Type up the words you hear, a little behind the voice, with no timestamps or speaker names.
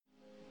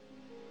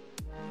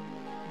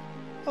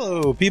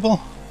Hello,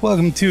 people.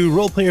 Welcome to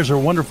Role Players Are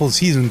Wonderful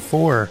Season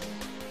 4,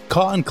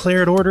 Caught and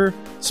Declared Order,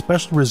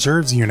 Special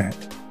Reserves Unit.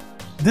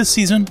 This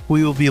season,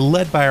 we will be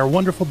led by our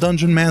wonderful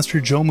Dungeon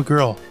Master, Joe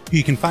McGurl, who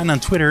you can find on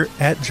Twitter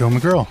at Joe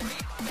McGurl.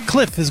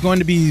 Cliff is going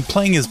to be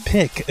playing as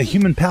Pick, a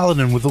human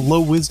paladin with a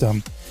low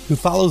wisdom, who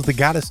follows the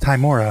goddess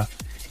Timora,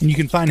 and you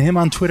can find him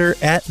on Twitter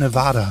at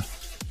Nevada.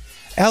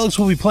 Alex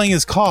will be playing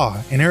as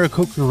Caw, an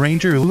Aarakocra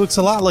ranger who looks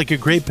a lot like a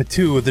Great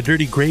Patu with a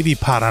dirty gravy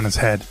pot on his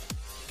head.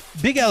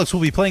 Big Alex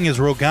will be playing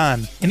as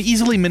Rogan, an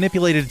easily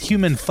manipulated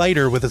human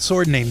fighter with a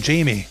sword named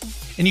Jamie,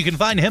 and you can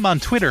find him on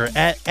Twitter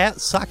at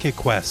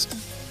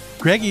SakeQuest.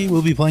 Greggy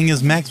will be playing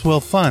as Maxwell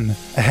Fun,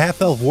 a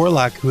half-elf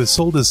warlock who has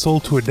sold his soul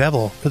to a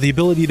devil for the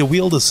ability to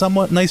wield a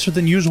somewhat nicer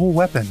than usual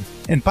weapon.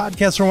 And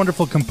podcaster,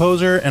 wonderful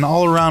composer, and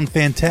all-around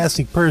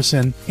fantastic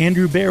person,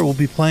 Andrew Bear will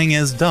be playing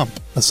as Dump,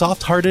 a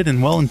soft-hearted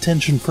and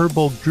well-intentioned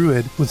furbolg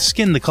druid with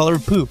skin the color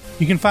of poop.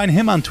 You can find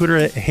him on Twitter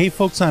at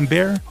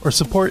HeyFolksOnBear or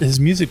support his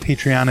music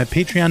Patreon at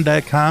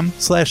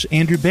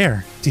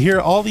patreon.com/AndrewBear to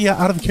hear all the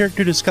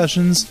out-of-character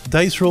discussions,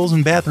 dice rolls,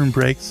 and bathroom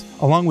breaks,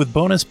 along with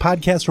bonus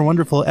Podcaster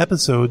Wonderful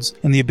episodes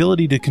and the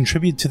ability to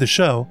contribute to the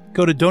show.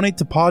 Go to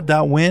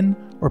donatetopod.win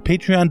or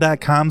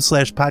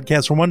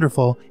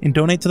patreon.com/podcasterwonderful and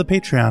donate to the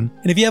Patreon.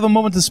 And if you have a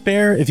moment to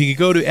spare, if you could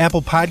go to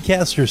Apple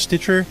Podcasts or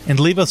Stitcher and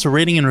leave us a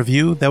rating and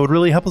review, that would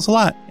really help us a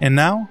lot. And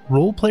now,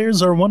 Role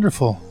Players Are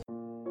Wonderful.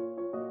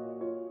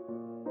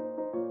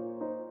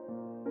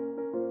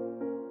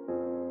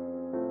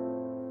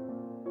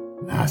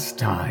 Last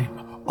time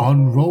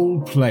on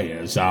Role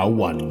Players Are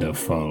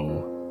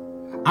Wonderful.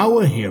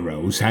 Our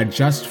heroes had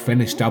just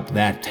finished up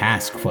their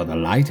task for the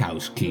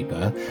lighthouse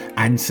keeper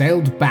and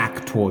sailed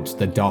back towards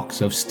the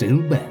docks of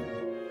Stilben,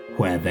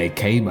 where they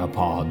came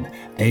upon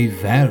a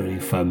very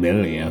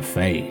familiar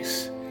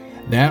face.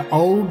 Their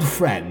old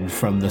friend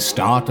from the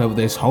start of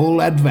this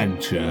whole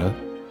adventure,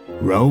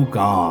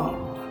 Rogan.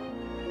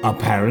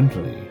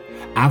 Apparently,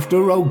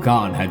 after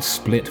Rogan had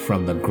split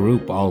from the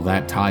group all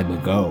that time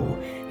ago,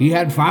 he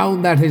had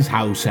found that his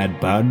house had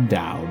burned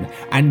down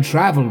and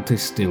traveled to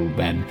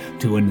Stilben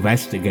to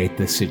investigate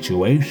the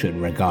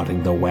situation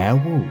regarding the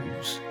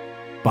werewolves.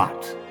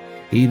 But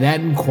he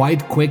then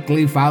quite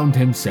quickly found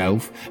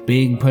himself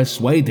being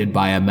persuaded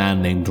by a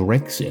man named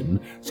Rixin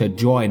to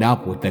join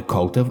up with the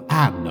cult of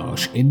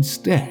Amnosh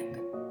instead.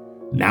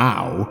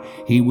 Now,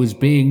 he was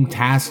being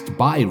tasked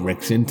by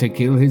Rixin to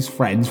kill his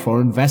friends for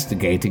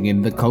investigating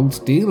in the cult's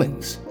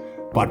dealings.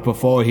 But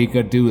before he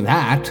could do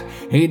that,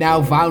 he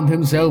now found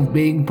himself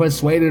being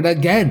persuaded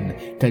again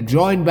to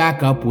join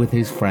back up with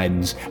his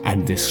friends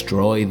and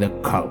destroy the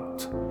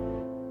cult.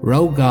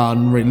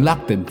 Rogan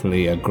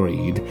reluctantly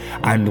agreed,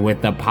 and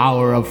with the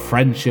power of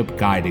friendship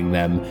guiding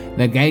them,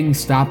 the gang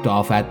stopped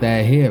off at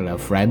their healer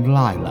friend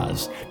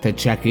Lila's to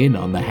check in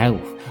on the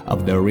health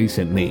of the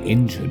recently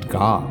injured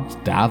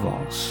guard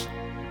Davos.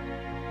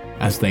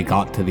 As they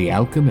got to the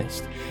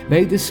alchemist,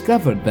 they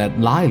discovered that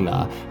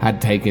Lila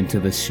had taken to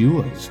the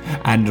sewers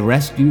and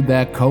rescued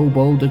their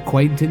kobold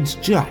acquaintance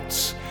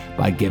Juts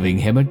by giving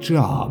him a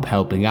job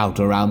helping out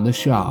around the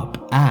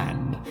shop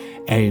and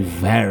a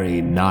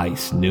very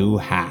nice new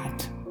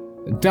hat.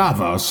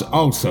 Davos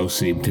also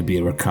seemed to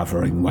be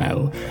recovering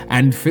well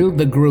and filled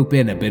the group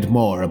in a bit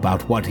more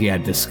about what he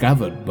had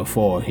discovered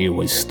before he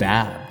was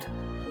stabbed.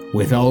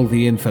 With all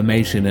the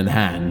information in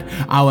hand,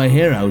 our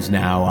heroes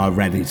now are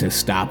ready to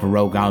stop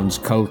Rogan's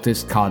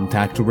cultist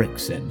contact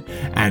Rixin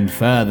and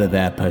further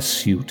their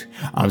pursuit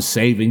of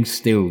saving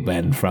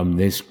Stilben from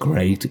this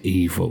great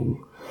evil.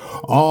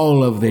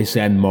 All of this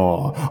and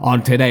more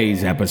on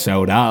today's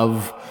episode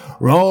of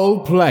Role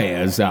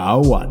Players Are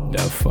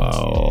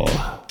Wonderful.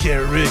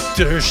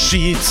 Character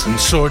sheets and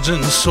swords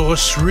and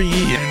sorcery,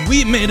 and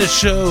we made a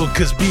show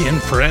 'cause being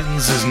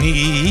friends is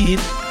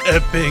neat.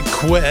 Epic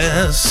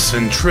quests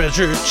and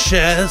treasure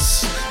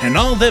chests, and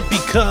all that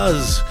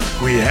because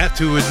we have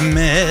to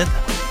admit,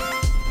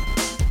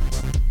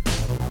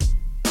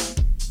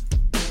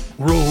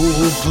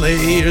 role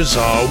players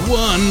are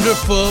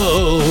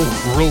wonderful.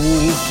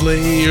 Role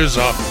players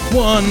are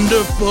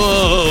wonderful.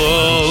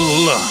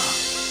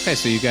 Okay,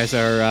 so you guys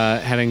are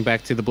heading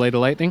back to the Blade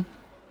of Lightning?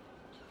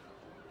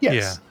 Yes.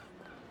 Yeah.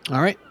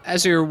 All right.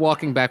 As you're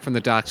walking back from the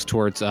docks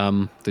towards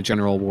the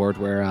general ward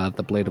where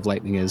the Blade of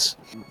Lightning is,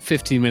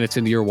 15 minutes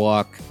into your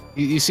walk,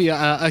 you see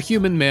a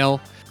human male,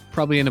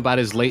 probably in about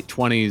his late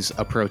 20s,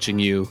 approaching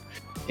you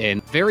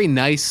in very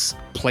nice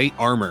plate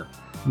armor.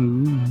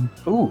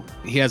 Ooh.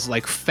 He has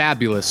like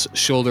fabulous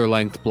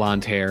shoulder-length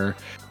blonde hair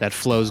that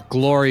flows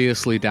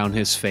gloriously down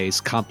his face,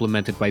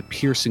 complemented by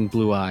piercing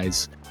blue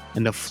eyes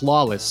and a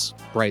flawless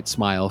bright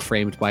smile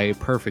framed by a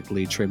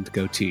perfectly trimmed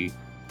goatee.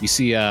 You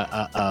see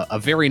a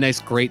very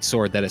nice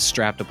greatsword that is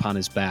strapped upon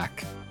his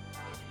back,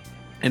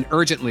 and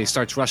urgently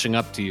starts rushing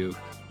up to you.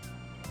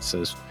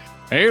 Says,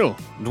 "Hail,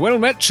 and well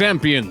met,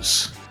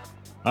 champions!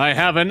 I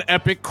have an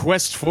epic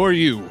quest for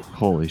you.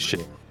 Holy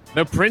shit.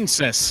 The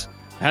princess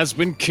has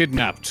been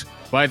kidnapped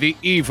by the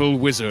evil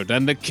wizard,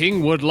 and the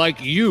king would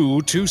like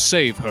you to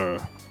save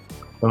her."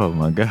 Oh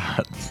my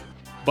god.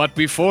 But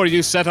before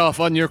you set off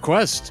on your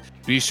quest,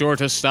 be sure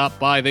to stop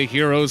by the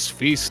Heroes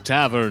Feast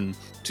Tavern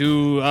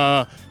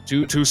to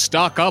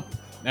stock up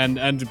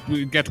and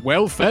get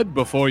well fed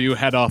before you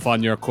head off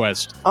on your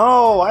quest.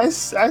 Oh, I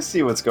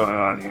see what's going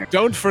on here.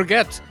 Don't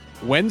forget,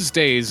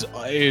 Wednesdays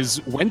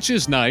is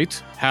Wench's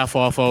Night, half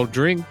off all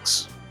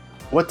drinks.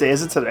 What day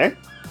is it today?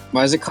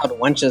 Why is it called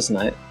Wench's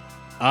Night?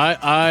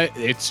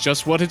 It's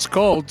just what it's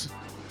called.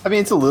 I mean,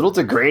 it's a little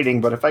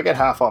degrading, but if I get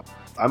half off,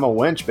 I'm a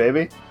wench,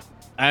 baby.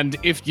 And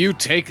if you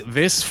take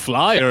this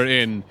flyer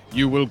in,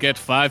 you will get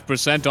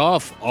 5%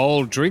 off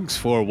all drinks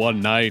for one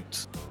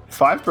night.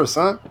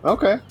 5%?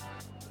 Okay.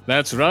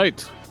 That's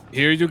right.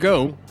 Here you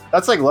go.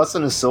 That's like less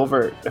than a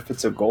silver if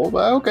it's a gold.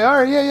 But okay, all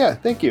right, yeah,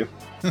 thank you.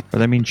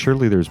 But I mean,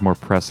 surely there's more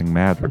pressing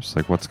matters.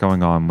 Like, what's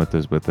going on with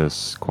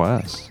this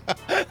quest?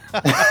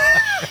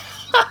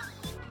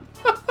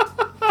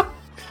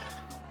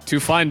 To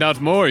find out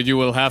more, you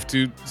will have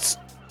to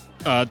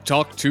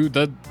talk to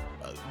the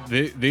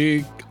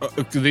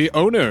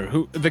owner,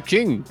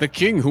 the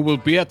king who will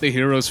be at the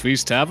Heroes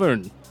Feast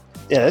Tavern.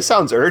 Yeah, this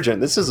sounds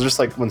urgent. This is just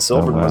like when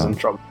Silver was in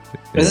trouble.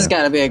 This has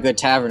got to be a good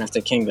tavern if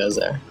the king goes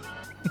there.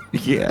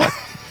 Yeah.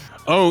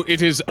 Oh,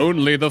 it is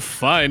only the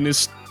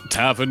finest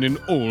tavern in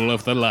all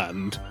of the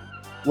land.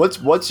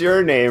 What's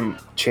your name,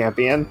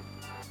 champion?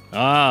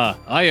 Ah,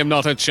 I am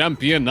not a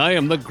champion. I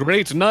am the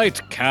great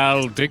knight,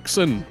 Cal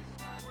Dixon.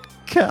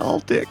 Cal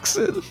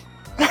Dixon.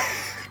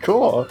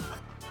 Cool.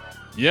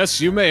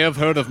 Yes, you may have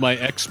heard of my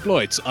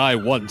exploits. I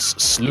once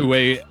slew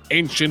a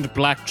ancient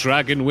black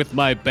dragon with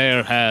my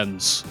bare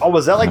hands. Oh,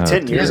 was that like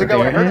 10 years dear.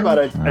 ago? I heard about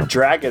a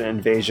dragon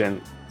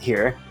invasion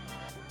here.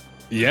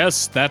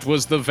 Yes, that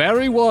was the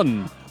very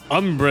one.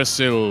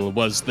 Umbrasil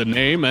was the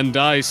name, and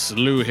I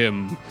slew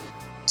him.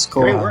 It's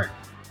cool. Great work.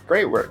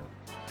 Great work.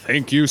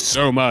 Thank you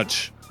so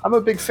much. I'm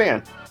a big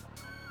fan.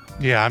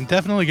 Yeah, I'm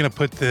definitely going to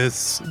put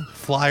this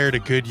flyer to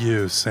good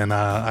use, and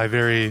I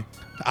very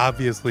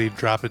obviously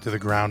drop it to the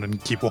ground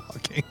and keep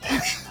walking.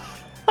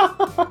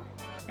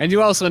 And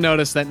you also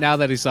notice that now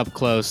that he's up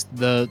close,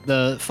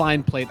 the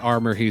fine plate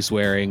armor he's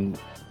wearing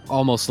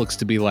almost looks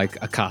to be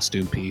like a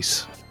costume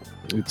piece.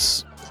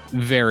 It's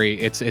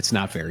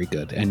not very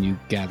good, and you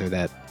gather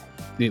that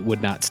it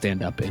would not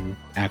stand up in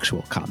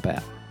actual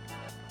combat.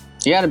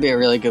 You got to be a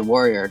really good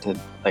warrior to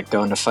like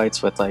go into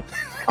fights with like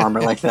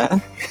armor like that.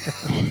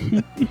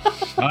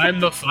 I'm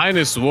the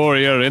finest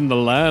warrior in the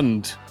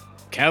land.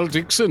 Cal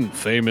Dixon,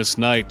 famous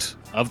knight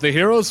of the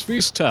Heroes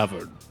Feast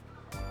Tavern.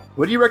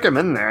 What do you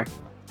recommend there?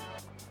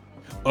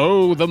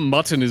 Oh, the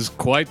mutton is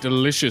quite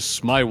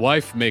delicious. My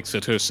wife makes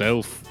it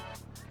herself.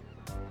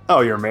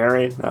 Oh, you're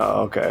married?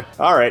 Oh, okay.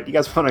 All right, you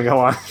guys want to go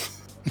on?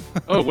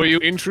 Oh, were you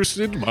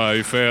interested,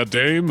 my fair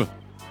dame?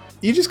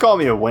 You just call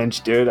me a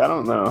wench, dude. I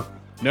don't know.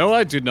 No,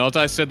 I did not.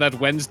 I said that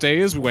Wednesday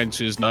is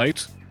Wench's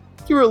night.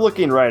 You were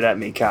looking right at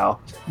me,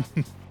 Cal.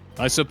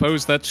 I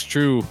suppose that's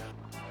true.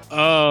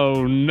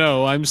 Oh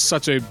no, I'm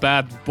such a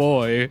bad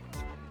boy.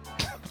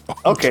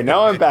 Okay,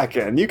 now I'm back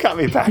in. You got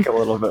me back a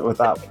little bit with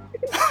that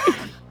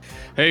one.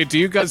 Hey, do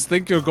you guys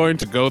think you're going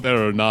to go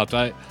there or not?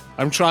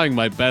 I'm trying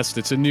my best.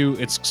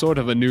 It's sort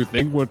of a new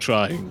thing we're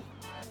trying.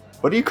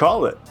 What do you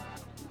call it?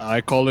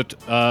 I call it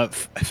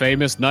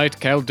famous knight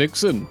Cal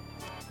Dixon.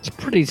 It's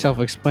pretty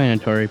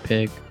self-explanatory,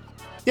 Pig.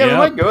 Yeah, we Yeah,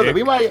 might go there.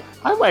 pick.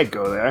 I might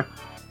go there.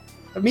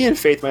 Me and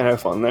Faith might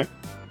have fun there.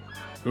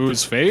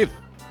 Who's Faith?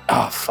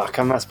 Oh, fuck.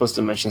 I'm not supposed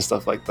to mention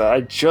stuff like that.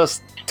 I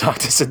just talked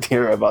to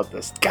Sathira about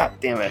this. God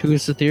damn it. Who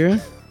is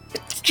Sathira?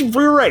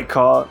 You're right,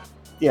 Call.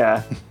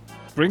 Yeah.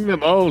 Bring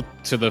them all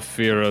to the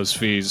Heroes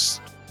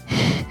Feast.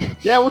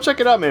 Yeah, we'll check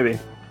it out maybe.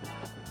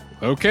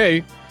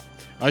 Okay.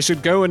 I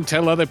should go and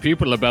tell other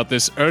people about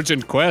this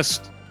urgent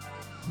quest.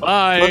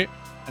 Bye. And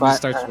he Bye.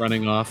 starts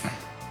running off.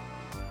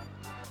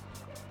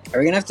 Are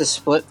we gonna have to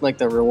split like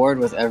the reward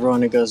with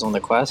everyone who goes on the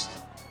quest?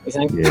 You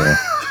think? Yeah.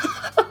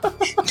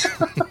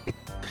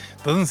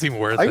 Doesn't seem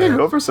worth I it. could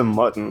go for some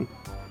mutton.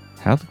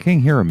 How'd the king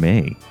hear of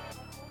me?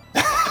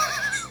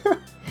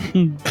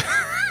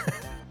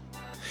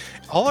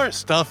 All our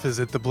stuff is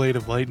at the Blade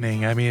of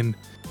Lightning. I mean,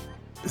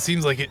 it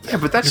seems like it Yeah,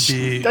 but could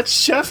be... that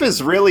chef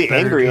is really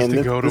better angry, just and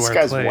to go to this our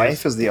guy's place.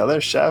 wife is the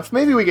other chef.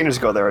 Maybe we can just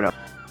go there now.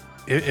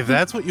 If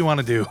that's what you want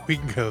to do, we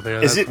can go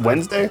there. Is That's it fine.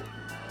 Wednesday?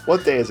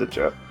 What day is it,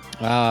 Joe?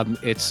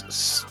 It's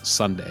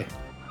Sunday.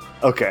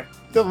 Okay.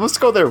 Yeah, let's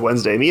go there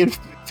Wednesday. Me and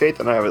Faith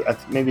and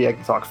maybe I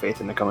can talk Faith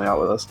into coming out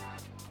with us.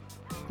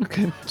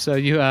 Okay, so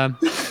you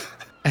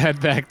head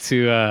back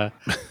to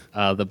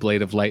the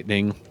Blade of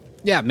Lightning.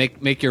 Yeah,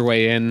 make your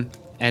way in,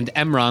 and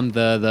Emron,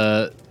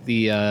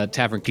 the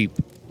tavern keep,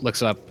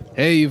 looks up.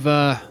 Hey, you've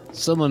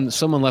someone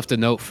left a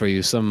note for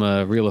you. Some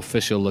real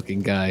official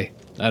looking guy.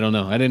 I don't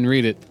know. I didn't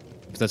read it.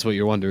 If that's what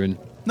you're wondering.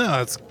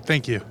 No,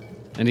 thank you.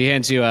 And he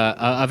hands you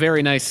a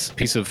very nice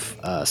piece of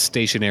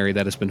stationery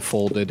that has been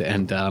folded,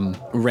 and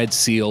red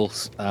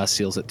seals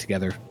it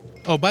together.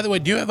 Oh, by the way,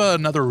 do you have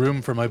another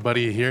room for my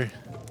buddy here?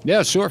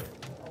 Yeah, sure.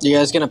 You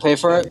guys gonna pay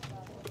for it?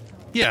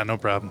 Yeah, no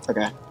problem.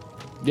 Okay.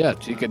 Yeah,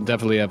 you can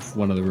definitely have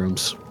one of the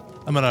rooms.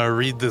 I'm going to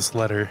read this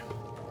letter.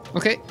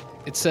 Okay.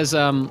 It says,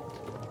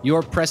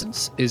 Your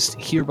presence is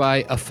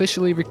hereby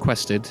officially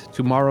requested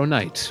tomorrow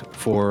night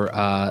for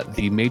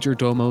the Major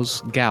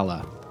Domo's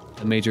gala.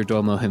 The Major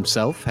Domo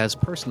himself has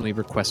personally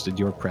requested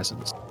your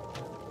presence.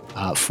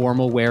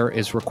 Formal wear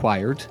is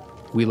required.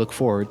 We look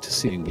forward to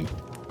seeing you.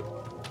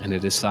 And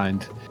it is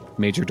signed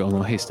Major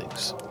Domo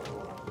Hastings.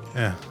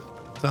 Yeah,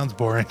 sounds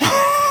boring.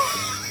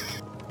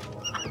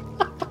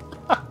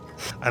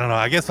 I don't know.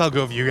 I guess I'll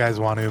go if you guys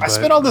want to. I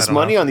spent all this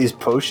money on these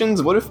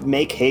potions. What if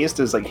make haste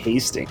is like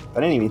hasting? I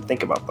didn't even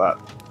think about that.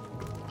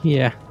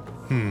 Yeah.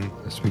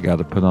 Guess we got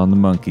to put on the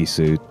monkey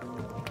suit.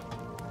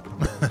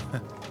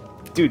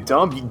 Dude,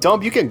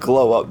 Dump, you can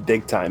glow up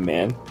big time,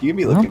 man. You can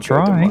be looking good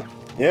try. tomorrow.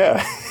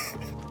 Yeah.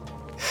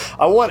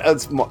 I want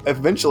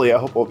eventually. I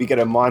hope we get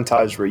a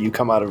montage where you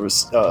come out of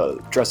a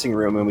dressing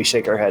room and we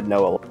shake our head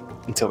no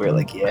until we're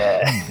like,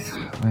 yeah.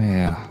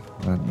 Yeah,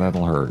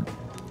 that'll hurt.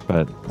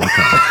 But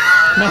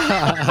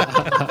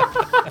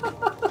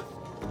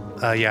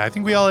okay. Yeah, I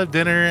think we all have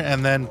dinner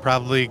and then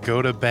probably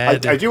go to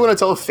bed. I do want to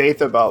tell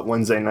Faith about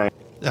Wednesday night.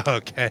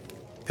 Okay.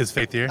 Is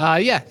Faith here?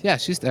 Yeah,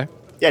 she's there.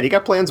 Yeah, do you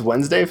got plans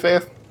Wednesday,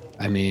 Faith?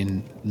 I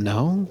mean,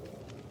 no.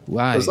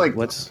 Why? There's like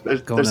What's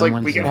there's going on like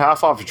Wednesday? we get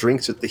half off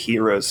drinks at the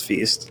Heroes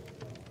Feast.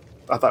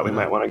 I thought we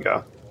might want to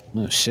go.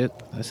 Oh shit,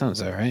 that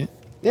sounds all right.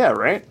 Yeah,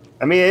 right.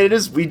 I mean, it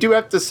is. We do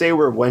have to say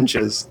we're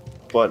wenches,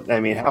 but I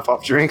mean, half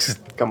off drinks.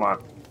 Come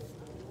on.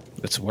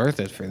 It's worth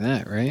it for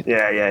that, right?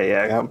 Yeah.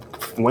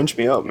 Wench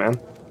me up, man.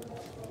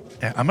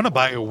 Yeah, I'm gonna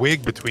buy a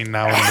wig between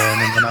now and then,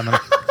 and then I'm gonna.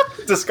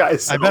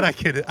 Disguise. I bet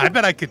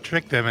I could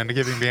trick them into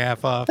giving me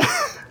half off.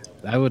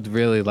 I would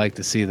really like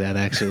to see that,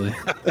 actually.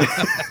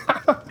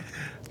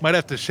 Might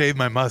have to shave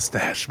my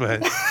mustache,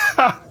 but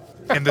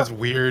and this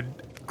weird,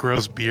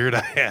 gross beard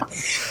I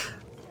have.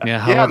 Yeah,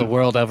 how Yeah. will the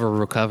world ever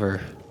recover?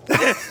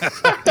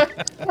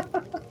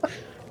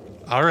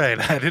 All right,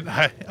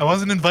 I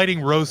wasn't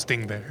inviting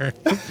roasting there.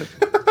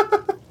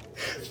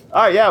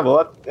 All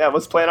right,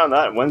 let's plan on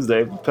that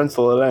Wednesday.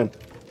 Pencil it in.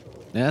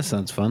 Yeah, that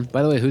sounds fun.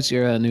 By the way, who's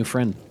your new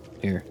friend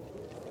here?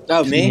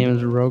 Oh, His me? name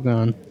is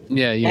Rogan.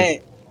 Yeah, you.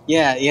 Hey,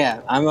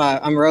 yeah.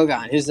 I'm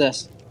Rogan. Who's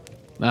this?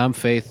 I'm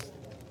Faith.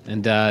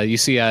 And you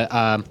see a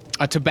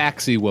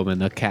tabaxi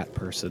woman, a cat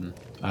person,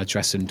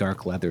 dressed in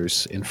dark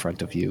leathers in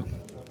front of you.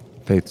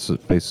 Faith's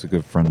a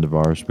good friend of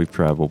ours. We've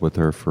traveled with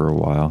her for a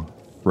while.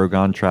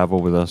 Rogan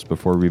traveled with us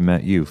before we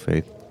met you,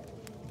 Faith.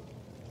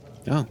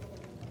 Oh,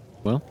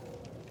 well,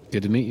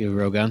 good to meet you,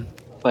 Rogan.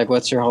 Like,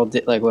 what's your whole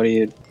like? What do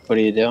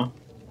you do?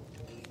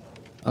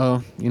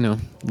 Oh, a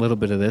little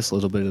bit of this, a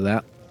little bit of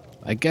that.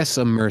 I guess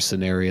a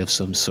mercenary of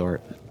some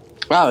sort.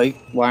 Wow,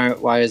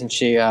 why isn't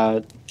she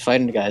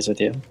fighting the guys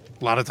with you?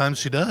 A lot of times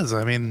she does.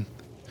 I mean,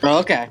 Oh,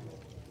 okay.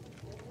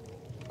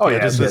 Oh yeah,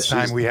 just this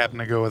she's- time we happen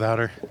to go without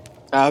her.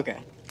 Oh, okay.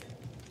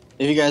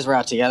 If you guys were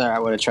out together, I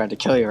would have tried to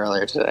kill you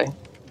earlier today.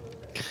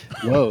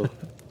 Whoa,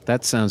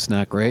 that sounds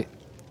not great.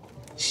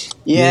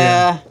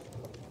 Yeah.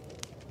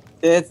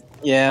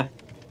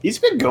 He's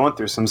been going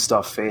through some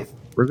stuff, Faith.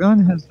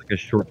 Rogan has like a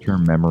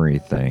short-term memory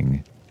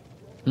thing.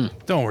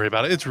 Don't worry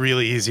about it. It's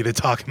really easy to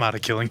talk him out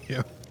of killing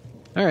you.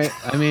 All right,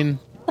 I mean,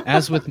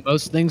 as with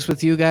most things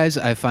with you guys,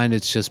 I find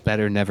it's just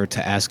better never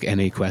to ask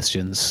any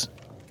questions.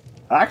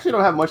 I actually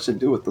don't have much to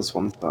do with this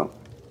one, though.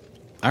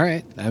 All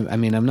right, I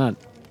mean, I'm not.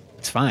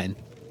 It's fine.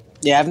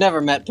 Yeah, I've never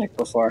met Pick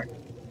before.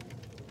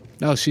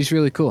 No, she's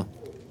really cool.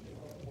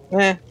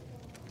 Eh.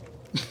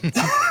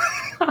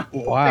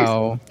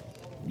 Wow.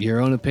 Your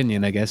own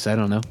opinion, I guess. I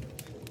don't know.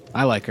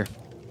 I like her.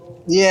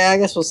 Yeah, I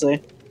guess we'll see.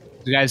 Did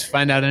you guys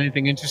find out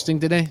anything interesting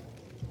today?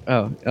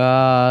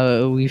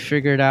 Oh, we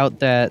figured out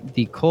that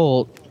the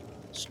cult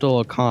stole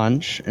a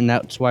conch, and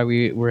that's why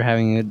we were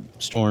having a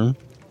storm.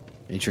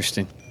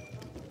 Interesting.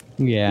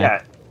 Yeah.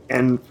 Yeah,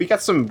 and we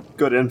got some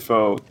good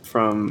info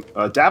from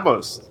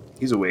Davos.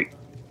 He's awake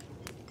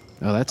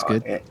Oh, that's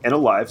good. and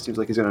alive. Seems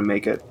like he's gonna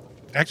make it.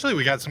 Actually,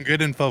 we got some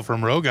good info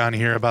from Rogan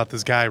here about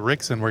this guy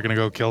Rickson we're gonna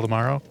go kill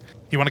tomorrow.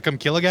 You want to come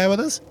kill a guy with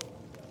us?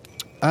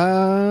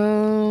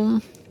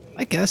 I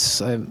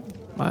guess.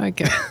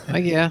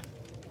 Yeah.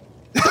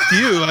 Up to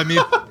you. I mean,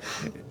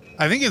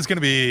 I think it's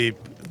gonna be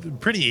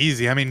pretty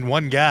easy. I mean,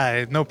 one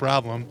guy, no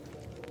problem.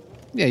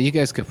 Yeah, you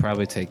guys could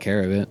probably take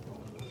care of it.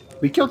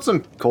 We killed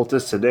some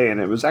cultists today,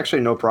 and it was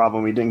actually no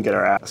problem. We didn't get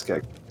our ass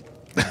kicked.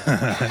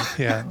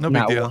 Yeah, no big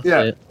Not deal. worth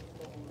Yeah. it.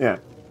 Yeah.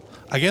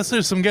 I guess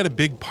there's some kind of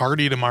big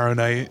party tomorrow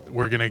night.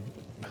 We're gonna,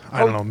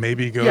 I don't know,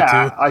 maybe go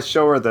Yeah, to. I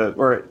show her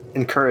or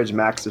encourage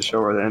Max to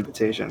show her the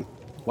invitation.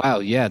 Wow,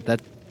 yeah,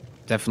 that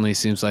definitely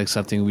seems like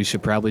something we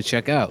should probably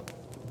check out.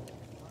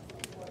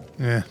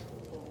 Yeah.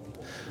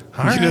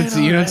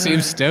 You don't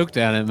seem stoked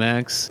on it,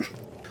 Max.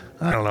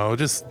 I don't know,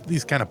 just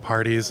these kind of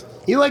parties.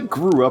 He like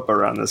grew up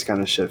around this kind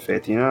of shit,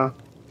 Faith. You know,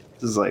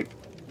 this is like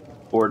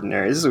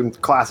ordinary. This is a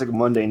classic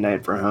Monday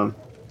night for him.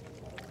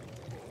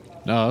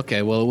 Oh,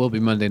 okay. Well, it will be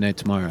Monday night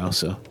tomorrow,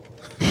 so.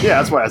 Yeah,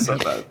 that's why I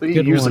said that. But he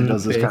Good usually one,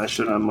 does this Faith. kind of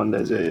shit on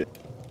Mondays. Yeah.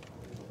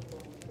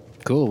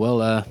 Cool.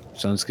 Well,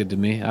 sounds good to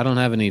me. I don't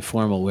have any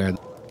formal wear.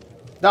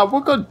 Now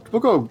we'll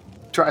go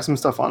try some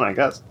stuff on, I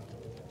guess.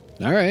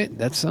 All right,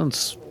 that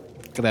sounds.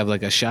 Could have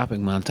like a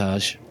shopping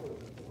montage.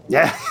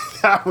 Yeah,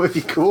 that would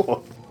be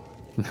cool.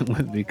 That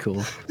would be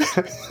cool.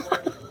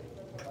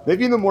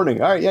 Maybe in the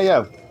morning. All right,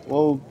 yeah.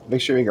 We'll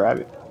make sure we grab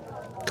it.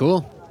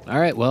 Cool. All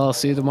right, well, I'll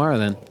see you tomorrow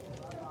then.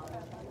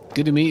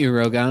 Good to meet you,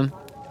 Rogan.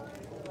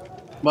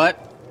 What?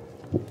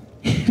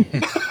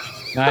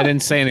 No, I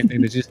didn't say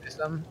anything. Did you say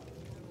something?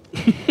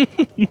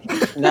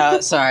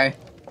 No, sorry.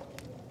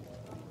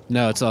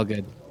 No, it's all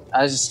good.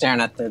 I was just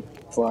staring at the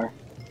floor.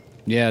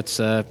 Yeah, it's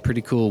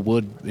pretty cool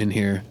wood in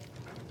here.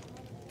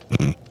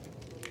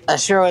 I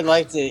sure would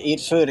like to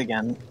eat food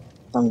again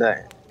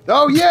someday.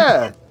 Oh,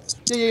 yeah.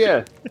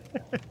 Yeah.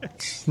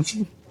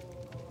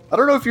 I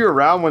don't know if you were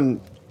around when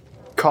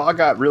Caw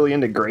got really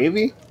into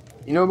gravy.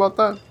 You know about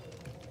that?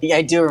 Yeah,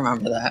 I do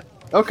remember that.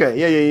 Okay,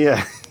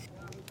 yeah.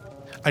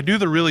 I do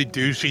the really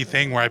douchey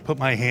thing where I put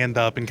my hand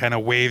up and kind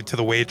of wave to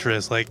the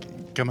waitress,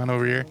 like, come on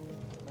over here.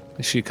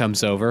 She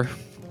comes over.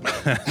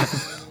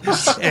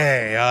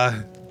 Hey,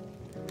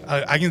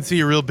 I can see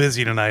you're real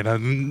busy tonight.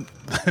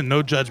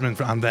 No judgment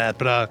on that,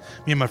 but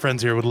me and my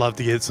friends here would love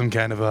to get some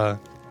kind of a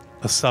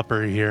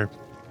supper here.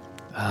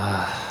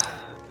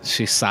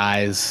 She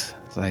sighs.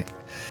 It's like,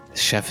 the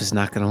chef is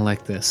not going to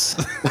like this.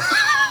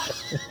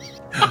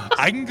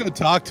 I can go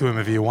talk to him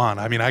if you want.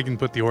 I mean, I can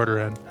put the order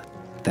in.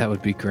 That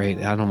would be great.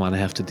 I don't want to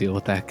have to deal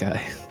with that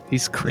guy.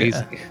 He's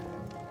crazy.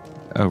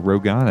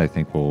 Rogan, I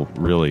think, will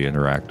really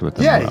interact with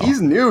him. Yeah, well.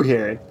 he's new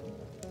here.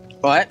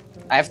 What?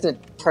 I have to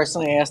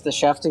personally ask the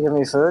chef to give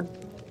me food?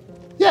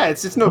 Yeah,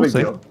 it's no big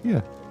deal.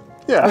 Yeah.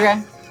 Yeah.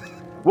 Okay.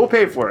 We'll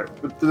pay for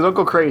it. Don't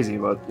go crazy,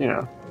 but, you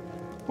know.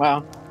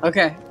 Well,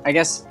 okay. I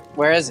guess,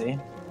 where is he?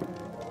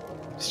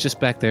 He's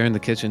just back there in the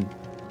kitchen.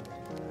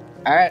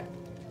 Alright.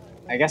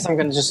 I guess I'm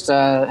gonna just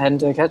head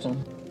into the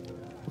kitchen.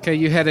 Okay,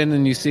 you head in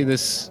and you see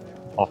this.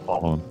 I'll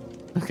follow him.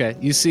 Okay,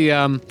 you see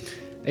a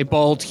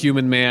bald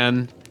human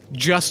man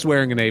just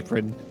wearing an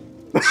apron.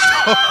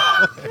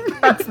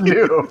 That's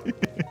new.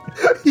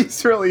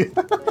 He's really...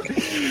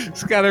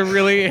 He's got a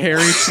really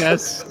hairy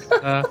chest,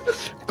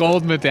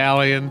 gold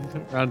medallion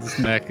around his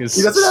neck. Is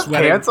He doesn't have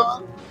sweating. pants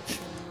on?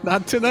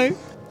 Not tonight.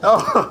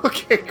 Oh,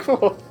 okay,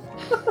 cool.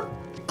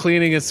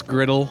 Cleaning his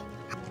griddle.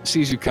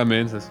 Sees you come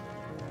in. Says,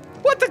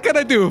 "What can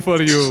I do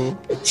for you?"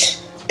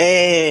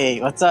 Hey,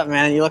 what's up,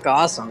 man? You look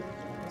awesome.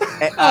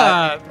 Hey,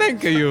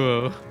 Thank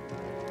you.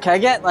 can I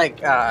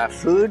get,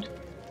 food?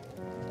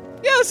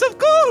 Yes, of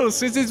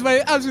course. It is my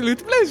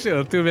absolute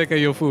pleasure to make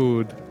your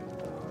food.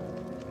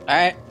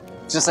 Alright.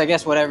 Just, I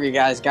guess, whatever you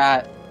guys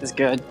got is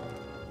good.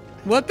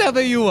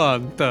 Whatever you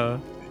want. Do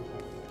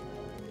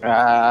you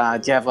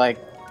have,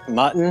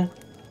 mutton?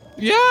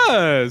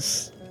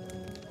 Yes.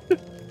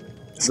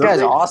 This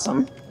guy's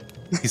awesome.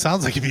 He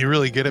sounds like he'd be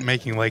really good at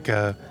making like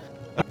a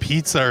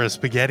pizza or a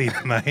spaghetti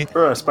tonight.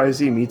 Or a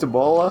spicy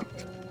meatball.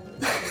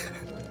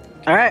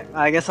 Alright,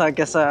 I guess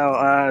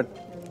I'll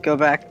go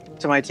back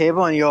to my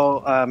table and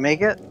you'll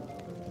make it.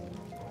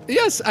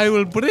 Yes, I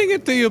will bring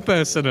it to you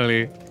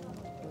personally.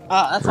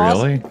 Oh, that's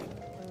awesome. Really?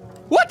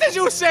 What did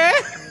you say?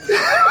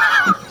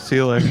 See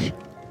you later.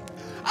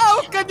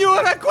 How can you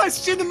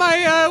question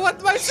my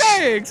what my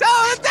sayings?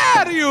 How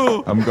dare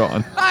you? I'm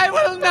gone. I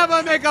will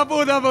never make a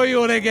food for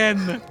you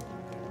again.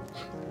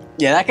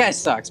 Yeah, that guy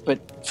sucks,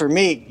 but for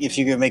me, if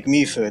you could make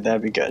me food,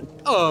 that'd be good.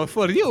 Oh,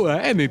 for you,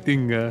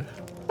 anything.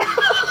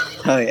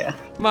 Oh, yeah.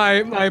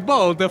 My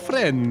bald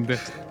friend. Oh,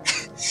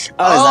 is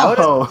that what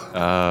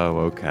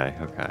Oh, okay.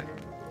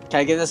 Can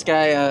I give this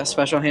guy a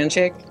special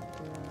handshake?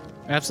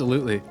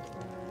 Absolutely.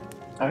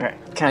 Okay.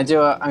 I'm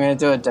gonna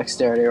do a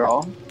dexterity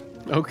roll.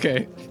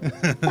 Okay.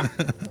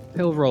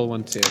 He'll roll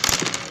one too.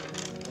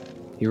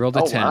 He rolled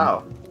a Oh, 10.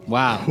 wow.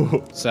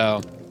 Wow.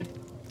 So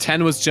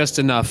 10 was just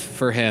enough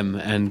for him,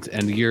 and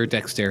your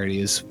dexterity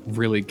is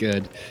really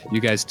good.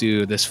 You guys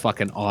do this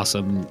fucking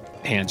awesome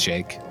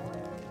handshake.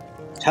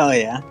 Hell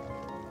yeah.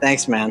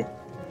 Thanks, man.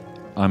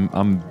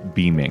 I'm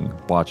beaming,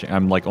 watching.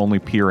 I'm only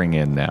peering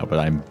in now, but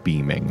I'm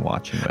beaming,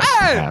 watching that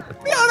happen.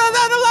 You're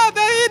not allowed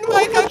in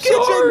my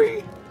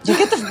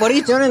kitchen! What are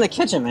you doing in the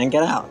kitchen, man?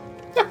 Get out.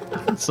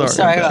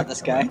 Sorry about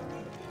this guy.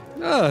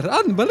 Oh,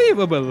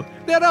 unbelievable.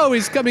 They're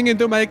always coming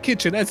into my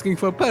kitchen asking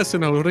for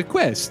personal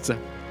requests.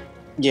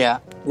 Yeah,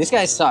 these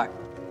guys suck.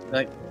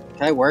 Can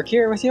I work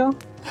here with you?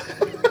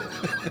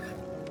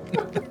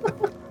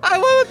 I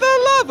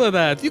would love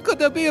that. You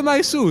could be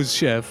my sous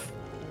chef.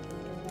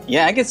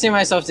 Yeah, I could see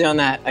myself doing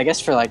that, I guess,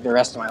 for the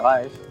rest of my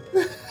life.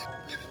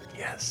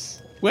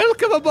 Yes.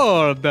 Welcome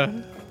aboard.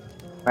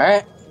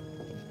 Alright.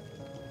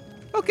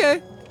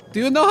 Okay. Do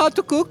you know how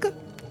to cook?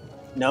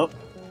 Nope.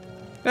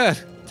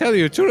 Tell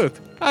you the truth,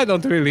 I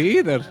don't really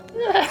either.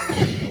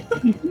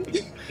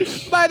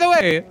 By the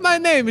way, my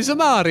name is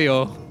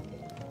Mario.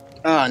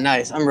 Oh,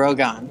 nice. I'm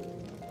Rogan.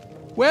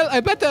 Well,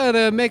 I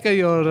better make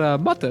your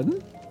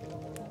mutton.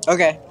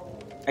 Okay.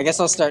 I guess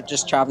I'll start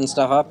just chopping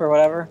stuff up or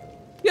whatever.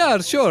 Yeah,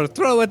 sure.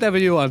 Throw whatever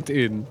you want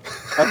in.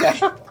 Okay.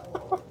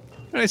 All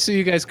right, so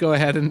you guys go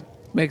ahead and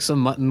make some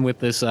mutton with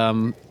this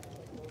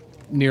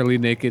nearly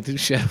naked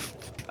chef.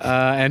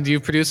 And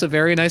you produce a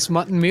very nice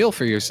mutton meal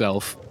for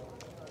yourself.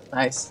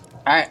 Nice.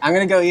 Alright, I'm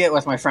gonna go eat it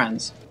with my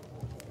friends.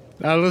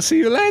 I will see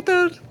you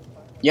later.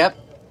 Yep.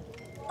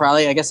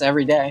 Probably, I guess,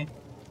 every day.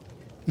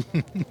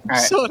 All right.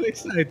 So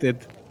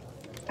excited.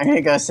 I'm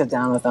gonna go sit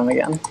down with them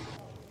again.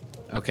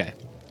 Okay.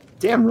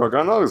 Damn,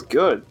 Rogan, that was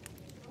good.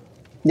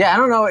 Yeah, I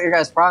don't know what your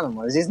guys' problem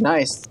was. He's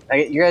nice.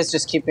 You guys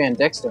just keep being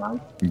dicks to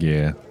him.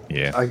 Yeah.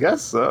 I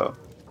guess so.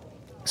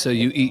 So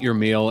you eat your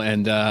meal,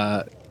 and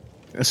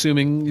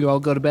assuming you all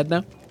go to bed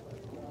now?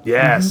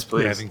 Yes, Yeah,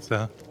 I please. think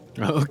so.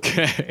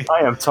 Okay.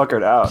 I am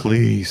tuckered out.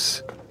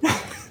 Please.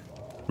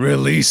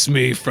 Release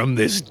me from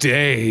this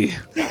day.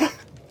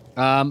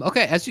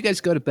 Okay, as you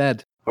guys go to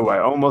bed, Oh, I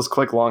almost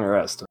clicked long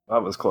rest.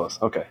 That was close.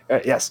 Okay.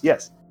 Yes.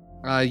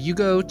 you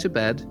go to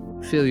bed,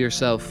 feel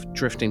yourself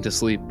drifting to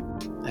sleep,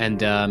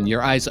 and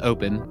your eyes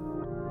open,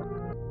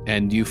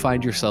 and you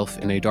find yourself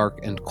in a dark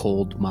and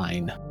cold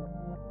mine.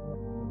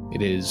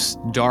 It is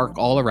dark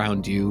all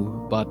around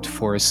you, but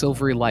for a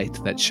silvery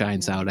light that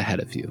shines out ahead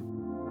of you.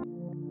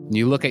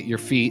 You look at your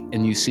feet,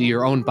 and you see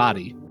your own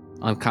body,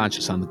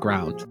 unconscious on the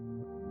ground.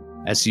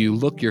 As you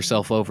look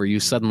yourself over, you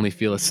suddenly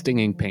feel a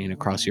stinging pain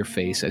across your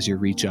face as you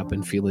reach up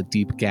and feel a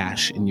deep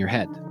gash in your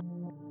head.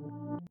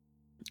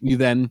 You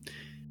then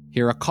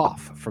hear a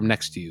cough from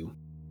next to you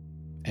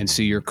and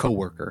see your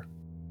coworker,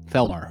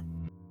 Thelmar.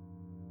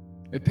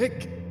 Hey,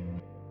 Pick,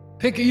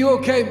 are you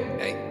okay?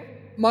 Hey,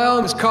 my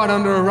arm is caught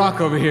under a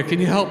rock over here. Can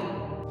you help?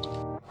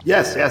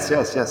 Yes.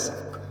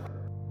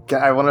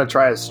 I want to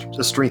try a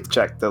strength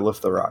check to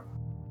lift the rock.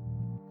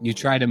 You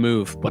try to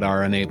move, but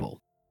are unable.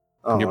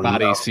 Oh, Your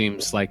body no.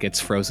 seems like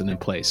it's frozen in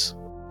place.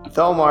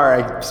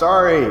 Thelmar, I'm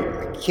sorry.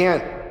 I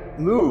can't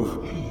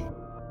move.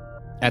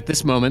 At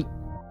this moment,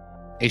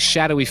 a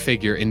shadowy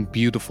figure in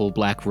beautiful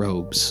black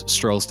robes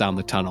strolls down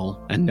the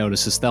tunnel and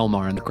notices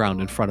Thelmar on the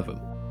ground in front of him.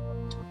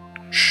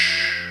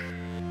 Shh.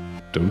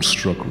 Don't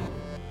struggle.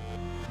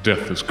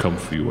 Death has come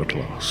for you at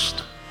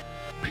last.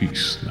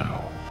 Peace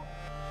now.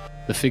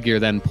 The figure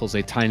then pulls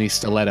a tiny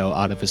stiletto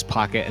out of his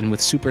pocket, and with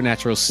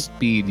supernatural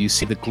speed, you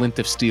see the glint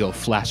of steel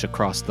flash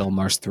across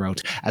Thelmar's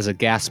throat as a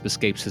gasp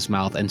escapes his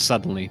mouth, and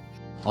suddenly,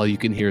 all you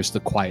can hear is the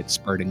quiet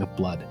spurting of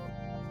blood.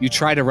 You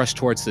try to rush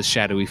towards the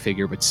shadowy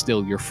figure, but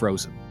still you're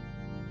frozen.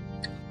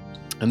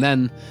 And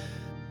then,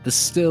 the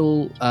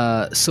still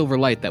silver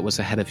light that was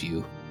ahead of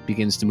you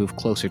begins to move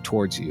closer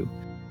towards you,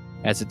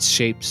 as its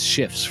shape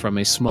shifts from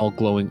a small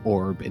glowing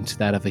orb into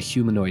that of a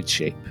humanoid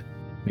shape,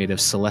 made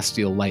of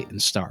celestial light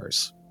and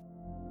stars.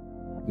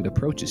 It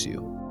approaches you,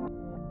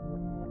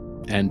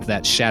 and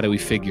that shadowy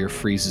figure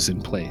freezes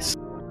in place.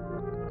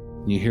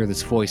 You hear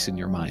this voice in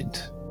your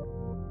mind.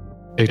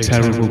 A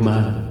terrible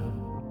man.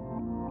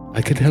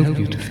 I can help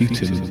you defeat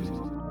him.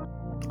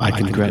 I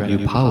can grant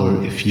you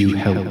power if you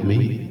help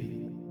me.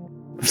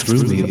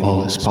 Through me,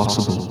 all is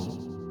possible.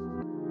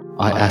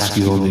 I ask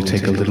you only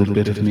take a little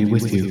bit of me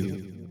with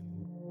you.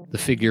 The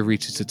figure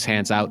reaches its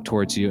hands out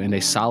towards you, and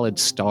a solid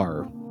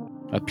star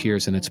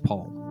appears in its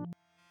palm.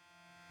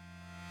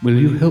 Will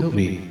you help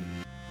me,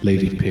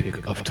 Lady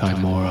Pick of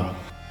Timora?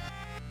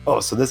 Oh,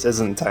 so this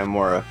isn't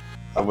Timora.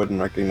 I wouldn't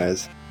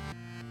recognize.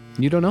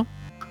 You don't know?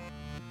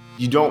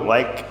 You don't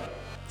like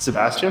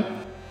Sebastian?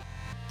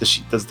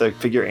 Does the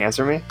figure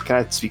answer me? Can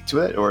I speak to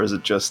it, or is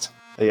it just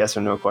a yes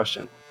or no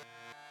question?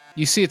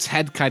 You see its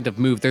head kind of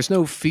move. There's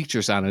no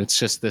features on it. It's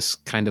just this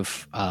kind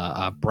of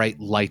bright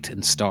light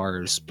and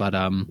stars. But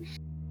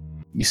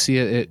you see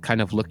it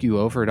kind of look you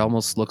over. It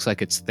almost looks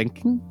like it's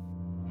thinking.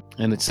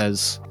 And it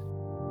says,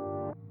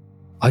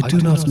 I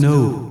do not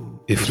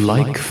know if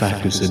like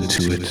factors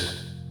into it,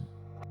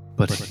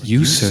 but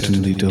you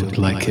certainly don't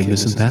like him,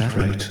 isn't that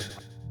right?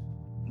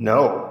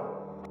 No.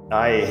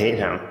 I hate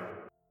him.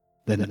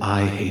 Then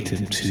I hate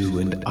him too,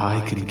 and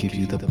I can give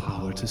you the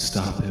power to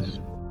stop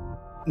him.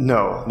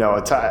 No.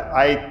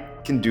 I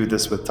can do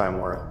this with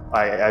Timora.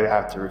 I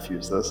have to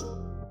refuse this.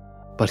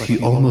 But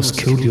he almost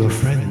killed your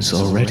friends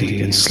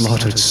already and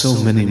slaughtered so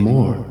many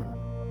more.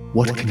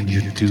 What can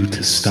you do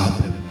to stop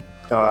him?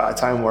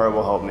 Timora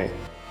will help me.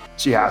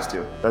 She has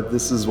to.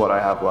 This is what I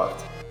have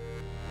left.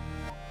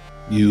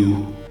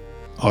 You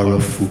are a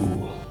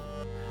fool.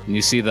 and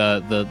you see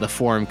the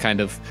form kind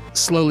of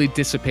slowly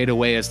dissipate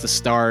away as the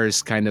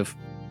stars kind of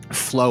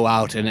flow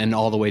out and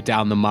all the way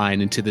down the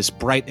mine into this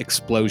bright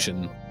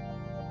explosion.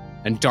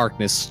 And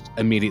darkness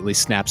immediately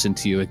snaps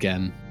into you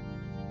again.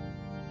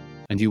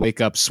 And you wake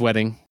up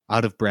sweating,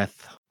 out of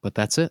breath, but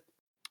that's it.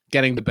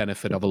 Getting the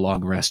benefit of a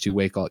long rest,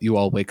 you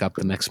all wake up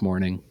the next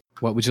morning.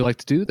 What would you like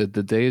to do? The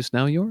day is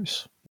now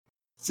yours.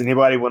 Does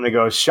anybody want to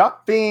go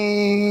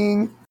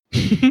shopping?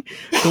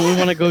 So we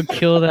want to go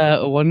kill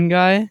that one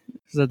guy?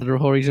 Is that the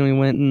whole reason we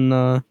went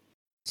and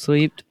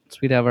slept? So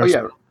we'd have our... Oh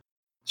yeah,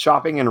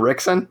 shopping in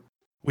Rixon?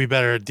 We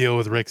better deal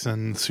with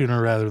Rixon sooner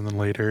rather than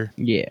later.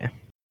 Yeah.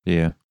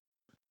 Yeah.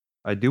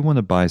 I do want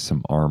to buy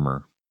some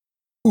armor.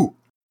 Ooh,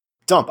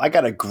 Dump, I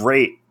got a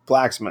great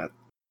blacksmith.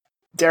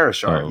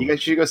 Darashar. Oh. You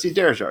guys should go see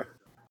Darashar.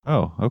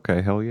 Oh,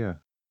 okay. Hell yeah.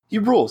 He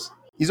rules.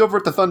 He's over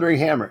at the Thundering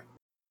Hammer.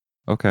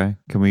 Okay.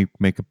 Can we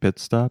make a pit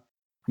stop?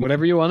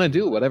 Whatever you want to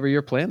do, whatever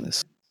your plan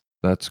is.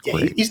 That's Yeah,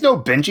 great. he's no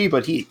Benji,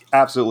 but he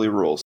absolutely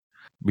rules.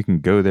 We can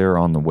go there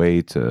on the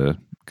way to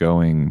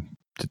going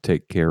to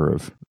take care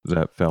of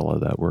that fella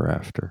that we're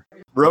after.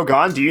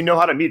 Rogan, do you know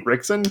how to meet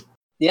Rickson?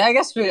 Yeah, I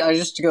guess I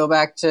just go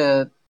back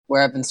to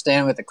where I've been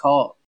staying with the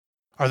cult.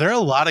 Are there a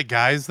lot of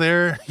guys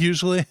there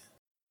usually?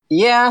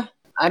 Yeah,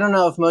 I don't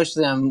know if most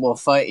of them will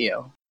fight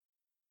you.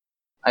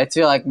 I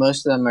feel like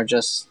most of them are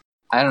just,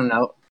 I don't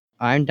know.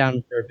 I'm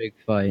down for a big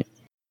fight.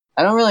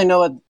 I don't really know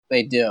what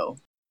they do,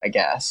 I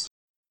guess.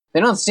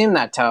 They don't seem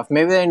that tough.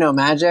 Maybe they know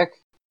magic.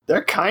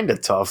 They're kind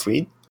of tough.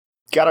 We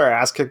got our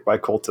ass kicked by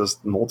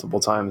cultists multiple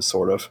times,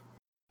 sort of.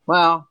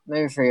 Well,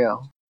 maybe for you.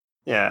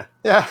 Yeah,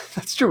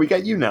 that's true. We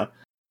got you now.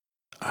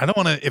 I don't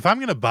want to. If I'm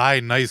gonna buy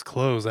nice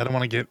clothes, I don't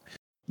want to get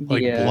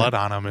blood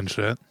on them and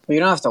shit. Well, you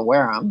don't have to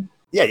wear them.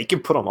 Yeah, you can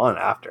put them on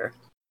after.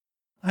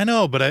 I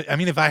know, but I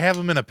mean, if I have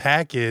them in a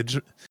package,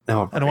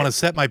 No, I don't want to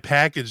set my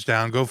package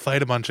down, go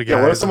fight a bunch of guys.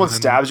 Yeah, what if someone and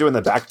then- stabs you in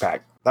the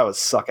backpack? That would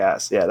suck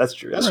ass. Yeah, that's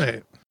true. That's Right.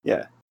 true.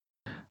 Yeah.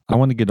 I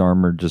want to get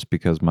armor just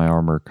because my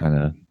armor kind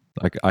of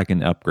I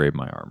can upgrade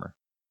my armor.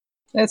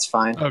 It's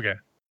fine. Okay.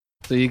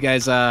 So you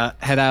guys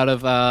head out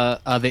of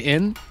the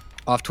inn,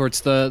 off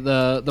towards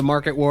the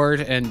market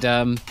ward,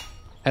 and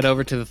head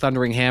over to the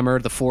Thundering Hammer.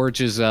 The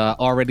forge is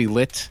already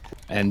lit,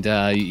 and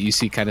you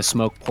see kind of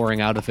smoke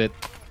pouring out of it.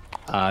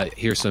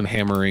 Hear some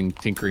hammering,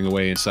 tinkering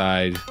away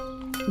inside.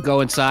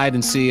 Go inside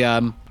and see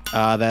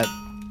that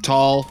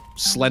tall,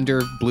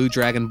 slender, blue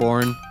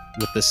dragonborn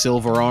with the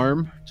silver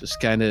arm, just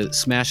kind of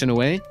smashing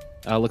away.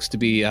 Looks to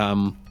be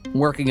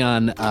working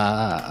on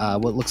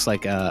what looks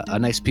like a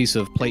nice piece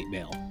of plate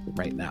mail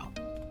right now.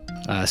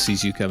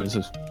 Sees you come and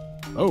says,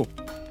 "Oh,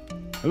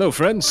 hello,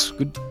 friends.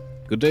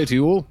 Good day to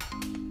you all."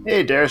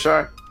 Hey,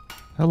 Darashar.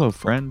 Hello,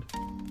 friend.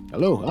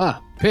 Hello.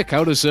 Pick.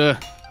 How does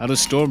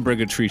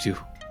Stormbringer treat you?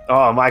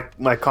 Oh,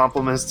 my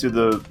compliments to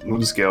the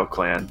Moonscale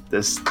clan.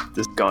 This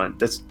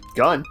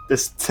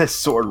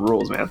sword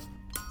rules, man.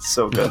 It's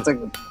so good. It's like,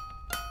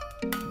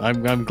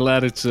 I'm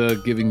glad it's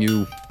giving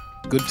you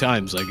good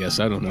times. I guess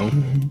I don't know.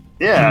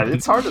 Yeah,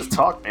 it's hard to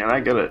talk, man.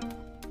 I get it.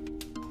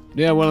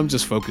 Yeah, well, I'm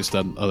just focused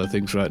on other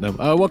things right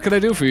now. What can I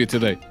do for you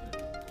today?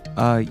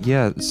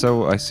 Yeah,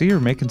 so I see you're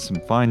making some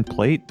fine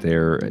plate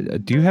there.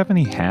 Do you have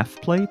any half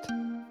plate?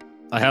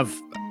 I have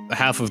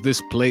half of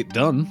this plate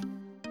done.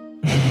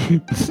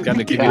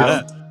 Gotta give you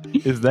Yeah. that.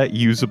 Is that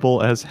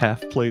usable as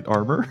half plate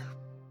armor?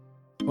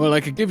 Well,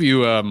 I could give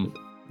you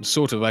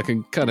sort of. I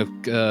can kind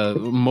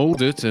of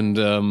mold it, and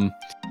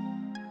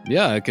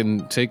yeah, I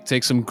can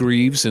take some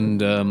greaves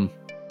and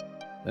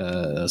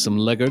some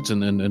leggards,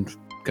 and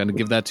kind of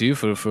give that to you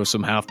for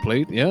some half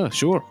plate. Yeah,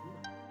 sure.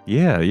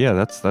 Yeah,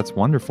 that's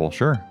wonderful.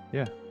 Sure.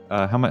 Yeah.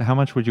 How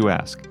much would you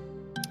ask?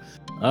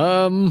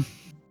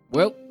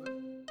 Well,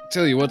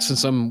 tell you what,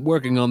 since I'm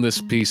working on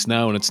this piece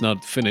now and it's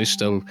not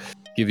finished, I'll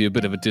give you a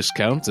bit of a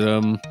discount.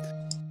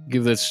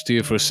 Give this to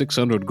you for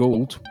 600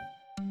 gold.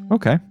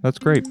 Okay, that's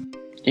great.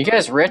 you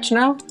guys rich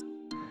now?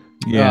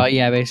 Yeah.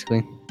 Yeah,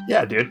 basically.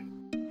 Yeah, dude.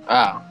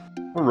 Oh.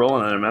 We're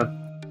rolling on it,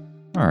 man.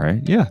 All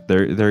right. Yeah.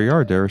 There you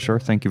are,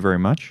 Darashar. Thank you very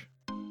much.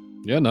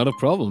 Yeah, not a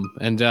problem.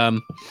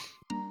 And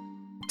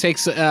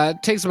takes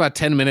about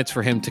 10 minutes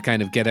for him to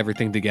kind of get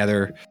everything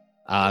together,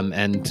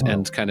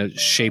 and kind of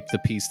shape the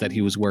piece that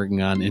he was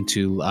working on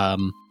into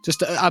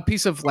just a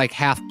piece of like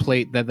half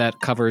plate that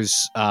covers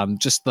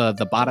just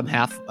the bottom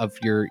half of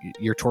your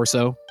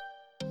torso.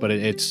 But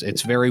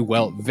it's very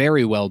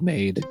well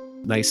made,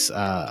 nice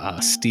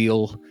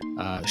steel,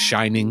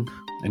 shining,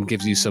 and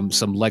gives you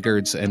some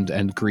leggards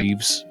and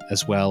greaves,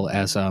 as well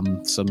as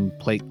some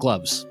plate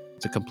gloves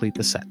to complete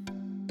the set.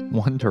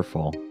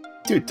 Wonderful.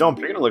 Dude, you're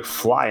gonna look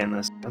fly in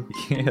this, man.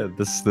 Yeah,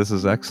 this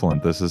is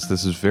excellent. This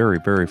is very,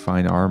 very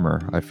fine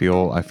armor. I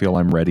feel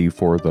I'm ready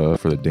for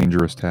the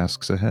dangerous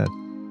tasks ahead.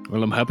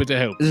 Well, I'm happy to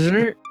help. Is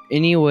there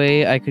any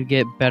way I could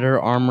get better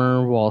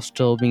armor while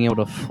still being able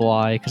to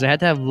fly? Because I had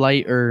to have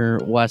light or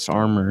less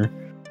armor,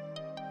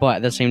 but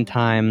at the same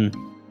time,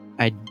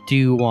 I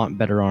do want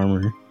better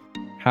armor.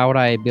 How would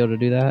I be able to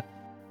do that?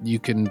 You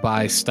can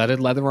buy studded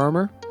leather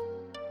armor.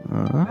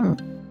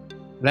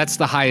 That's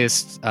the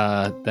highest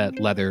that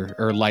leather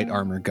or light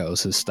armor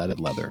goes, is studded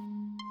leather.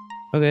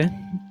 Okay,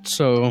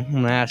 so I'm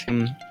gonna ask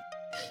him,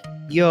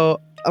 yo,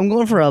 I'm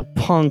going for a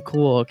punk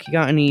look. You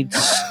got any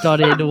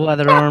studded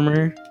leather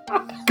armor?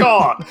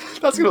 God,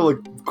 that's gonna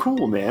look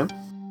cool, man.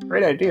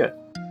 Great idea.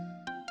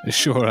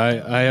 Sure,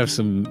 I have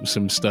some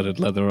studded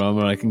leather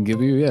armor I can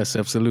give you. Yes,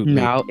 absolutely.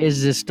 Now,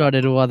 is this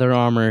studded leather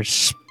armor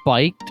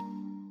spiked?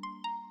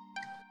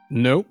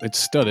 Nope, it's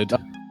studded.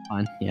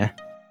 Fine, yeah.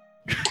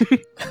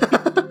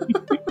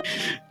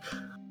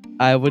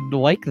 I would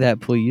like that,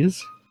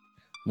 please.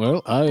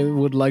 Well, I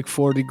would like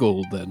 40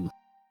 gold then.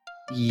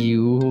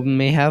 You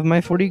may have my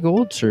 40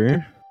 gold,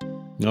 sir.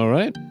 All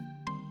right.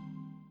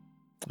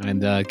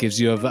 And gives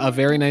you a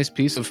very nice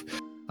piece of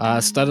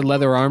studded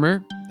leather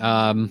armor.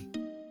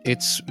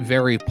 It's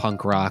very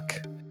punk rock.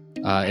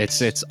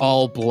 It's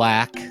all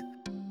black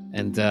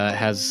and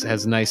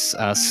has nice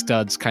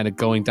studs kind of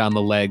going down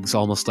the legs,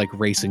 almost like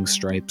racing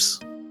stripes.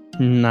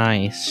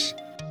 Nice.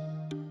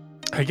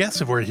 I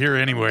guess if we're here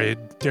anyway,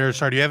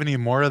 Darashar, do you have any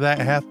more of that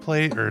half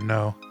plate or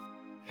no?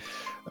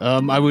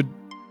 I would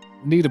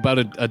need about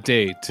a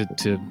day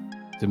to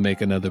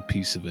make another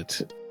piece of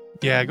it.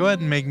 Yeah, go ahead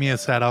and make me a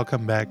set. I'll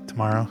come back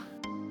tomorrow.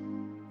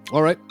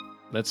 All right,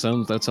 that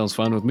sounds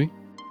fine with me.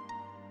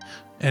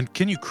 And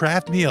can you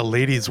craft me a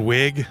lady's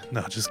wig?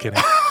 No, just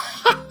kidding.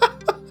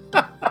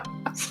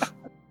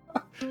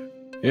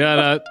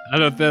 Yeah, I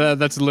don't.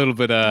 That's a little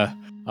bit out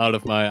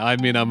of my. I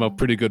mean, I'm a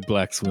pretty good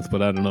blacksmith,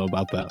 but I don't know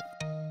about that.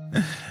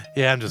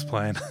 Yeah, I'm just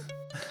playing.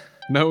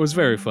 No, it was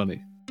very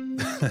funny.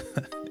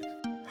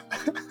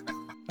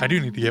 I do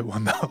need to get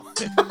one though.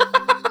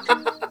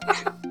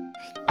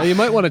 You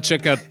might want to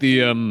check out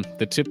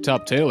the Tip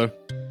Top Tailor.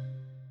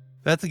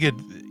 That's a good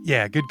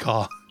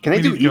call. Can I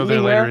We do need to go there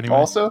evening later wear anyway.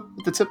 also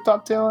with the Tip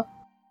Top Tailor?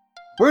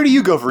 Where do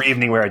you go for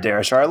evening wear,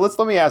 Darashar?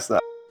 Let me ask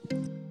that.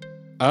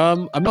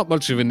 I'm not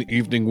much of an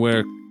evening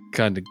wear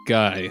kind of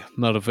guy.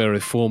 Not a very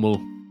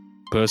formal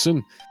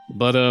person,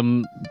 but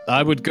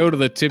I would go to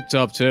the Tip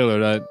Top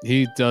Tailor.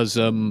 He does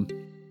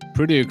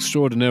pretty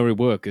extraordinary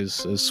work.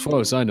 As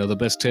far as I know, the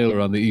best tailor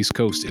on the East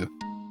Coast here.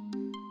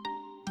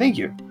 Thank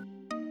you.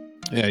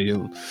 Yeah,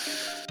 you.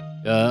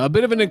 A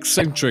bit of an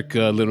eccentric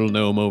little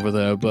gnome over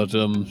there, but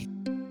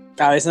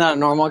Oh, he's not a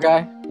normal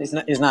guy? He's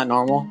not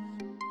normal?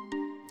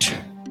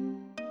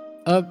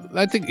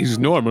 I think he's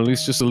normal.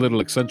 He's just a little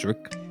eccentric.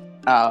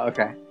 Oh,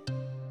 okay.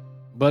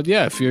 But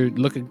yeah, if you're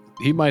looking,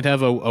 he might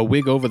have a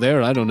wig over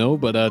there. I don't know,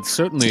 but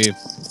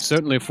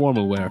certainly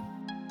formal wear.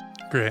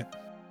 Great.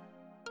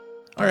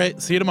 All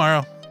right, see you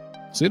tomorrow.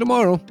 See you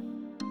tomorrow.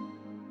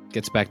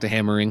 Gets back to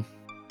hammering.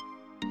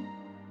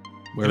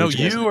 Where You know, would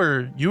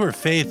guys- you or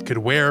Faith could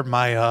wear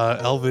my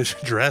elvish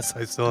dress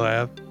I still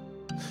have.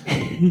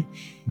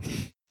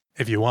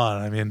 If you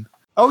want, I mean.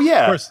 Oh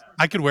yeah. Of course,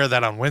 I could wear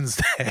that on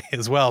Wednesday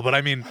as well, but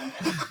I mean,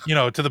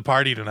 to the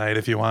party tonight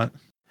if you want.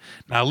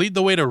 Now lead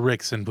the way to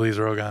Rixon, please,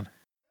 Rogan.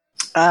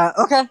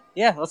 Okay.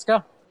 Yeah, let's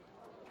go.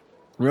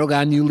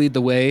 Rogan, you lead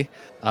the way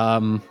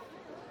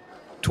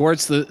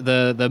towards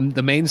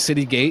the main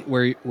city gate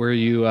where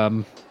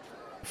you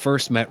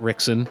first met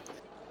Rixon.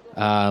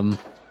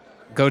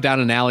 Go down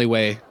an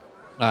alleyway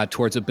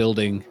towards a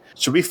building.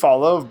 Should we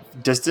follow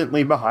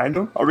distantly behind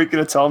him? Are we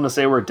going to tell him to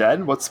say we're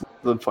dead? What's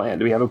the plan?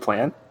 Do we have a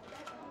plan?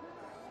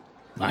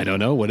 I don't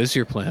know. What is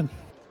your plan?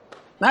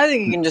 I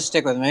think you can just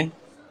stick with me.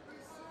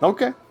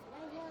 Okay.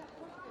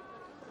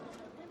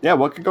 Yeah,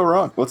 what could go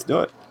wrong? Let's do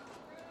it.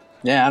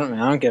 Yeah, I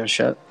don't give a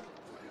shit.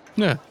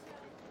 Yeah.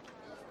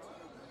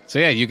 So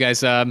yeah, you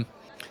guys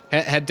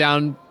head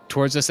down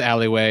towards this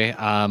alleyway.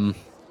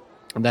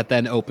 That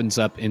then opens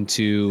up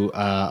into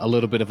a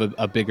little bit of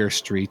a bigger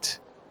street.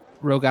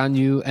 Rogan,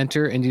 you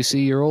enter and you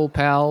see your old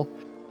pal,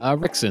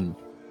 Rixon.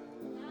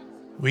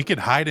 We could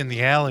hide in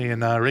the alley,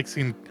 and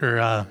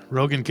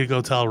Rogan could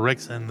go tell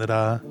Rixon that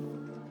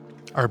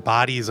our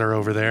bodies are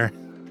over there.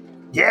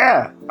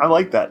 Yeah, I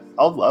like that.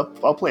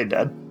 I'll play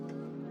dead.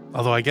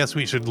 Although I guess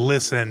we should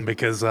listen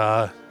because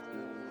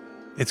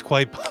it's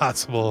quite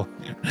possible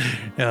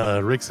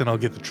Rixon will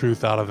get the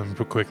truth out of him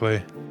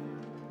quickly.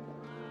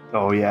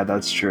 Oh yeah,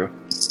 that's true.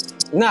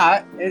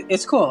 Nah,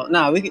 it's cool.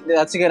 Nah,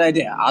 that's a good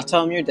idea. I'll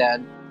tell him you're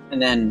dead,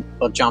 and then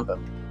we'll jump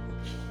him.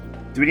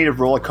 Do we need to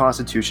roll a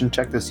Constitution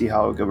check to see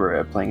how good we're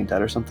at playing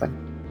dead or something?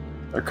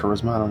 Or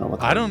Charisma? I don't know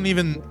what. I don't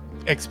even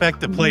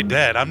expect to play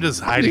dead. I'm just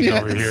hiding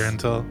over here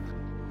until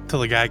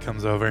the guy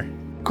comes over.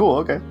 Cool.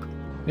 Okay.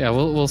 Yeah,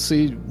 we'll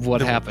see what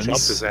Then we'll happens. jump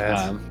his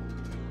ass.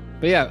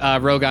 But yeah,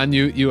 Rogan,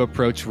 you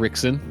approach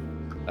Rixon.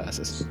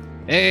 Says,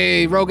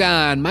 "Hey,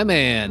 Rogan, my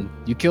man,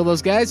 you kill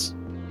those guys?"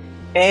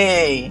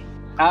 Hey,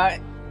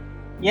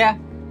 yeah,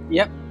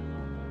 yep.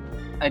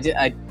 I did.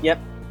 Yep.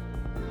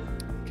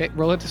 Okay,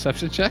 roll a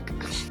deception check.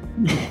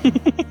 Okay.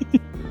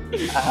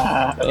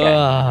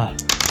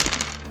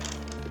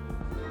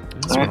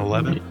 This one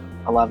 11.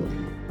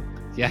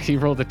 11. Yeah, he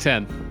rolled a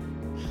 10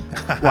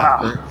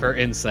 Wow. for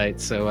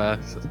insight. So,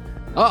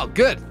 oh,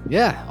 good.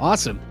 Yeah,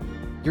 awesome.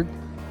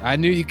 I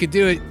knew you could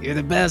do it. You're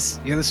the best.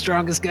 You're the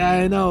strongest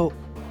guy I know.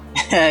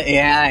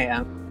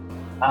 Yeah,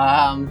 I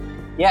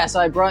am. Yeah, so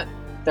I brought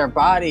their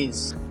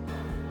bodies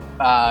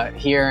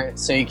here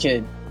so you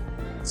could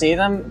see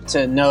them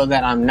to know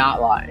that I'm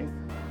not lying.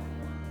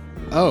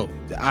 Oh,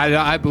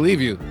 I believe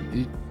you.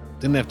 You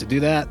didn't have to do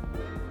that.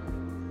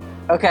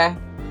 Okay.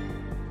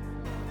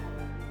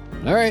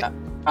 All right.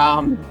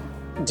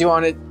 Do you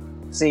want to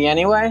see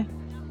anyway?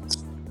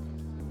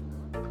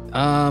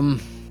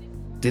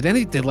 Did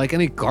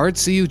any guards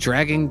see you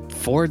dragging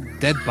 4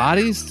 dead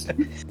bodies?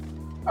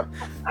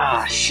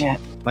 Ah, shit.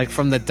 Like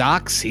from the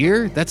docks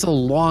here? That's a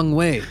long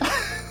way.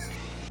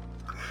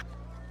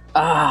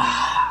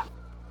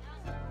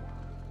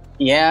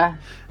 Yeah.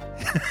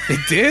 They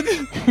did?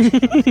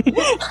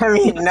 I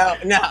mean,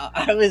 no,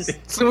 I was...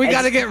 So we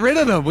gotta get rid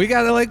of them. We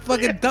gotta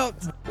fucking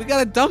dump. We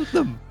gotta dump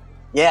them.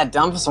 Yeah,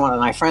 Dump is one of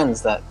my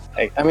friends that...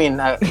 a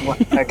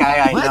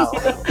guy I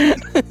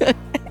know.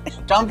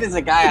 Dump is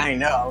a guy I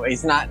know.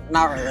 He's not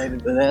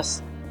related to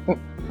this.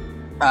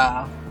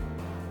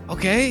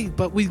 Okay,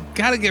 but we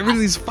gotta get rid of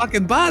these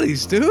fucking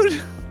bodies,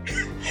 dude.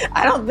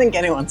 I don't think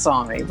anyone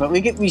saw me, but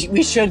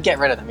we should get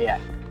rid of them, yeah.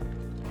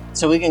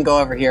 So we can go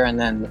over here and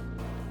then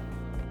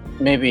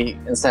maybe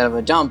instead of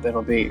a dump,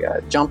 it'll be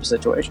a jump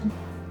situation.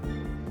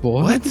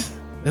 What?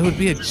 It would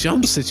be a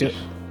jump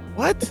situation.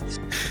 What?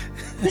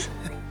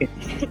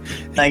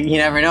 Like, you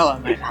never know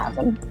what might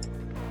happen.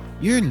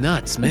 You're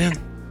nuts, man.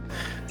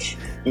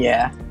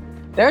 Yeah.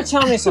 They were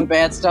telling me some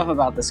bad stuff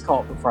about this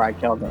cult before I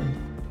killed them.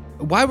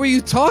 Why were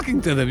you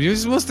talking to them? You're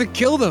supposed to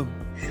kill them.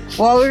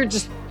 Well, I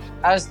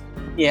don't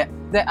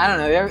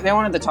know. They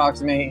wanted to talk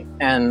to me,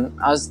 and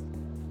I was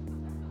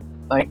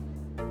like,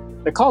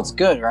 the cult's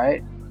good,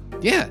 right?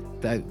 Yeah,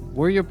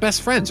 we're your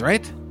best friends,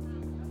 right?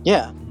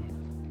 Yeah.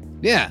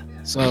 Yeah,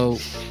 so,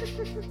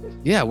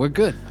 yeah, we're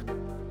good.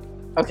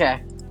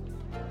 Okay.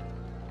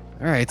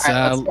 All right, All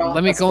right, let's go.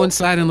 let me Let's go go.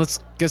 inside and let's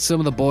get some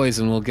of the boys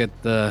and we'll get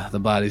the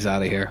bodies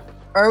out of here.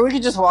 Or we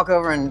could just walk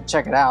over and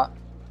check it out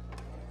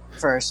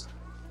first.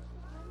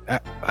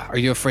 Are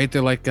you afraid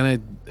they're like gonna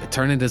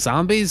turn into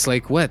zombies?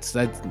 Like what?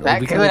 That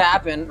could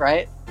happen,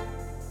 right?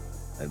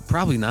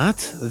 Probably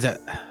not.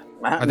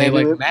 Are they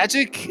Maybe like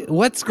magic?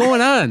 What's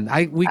going on?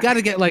 We got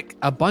to get like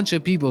a bunch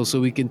of people so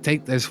we can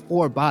take. There's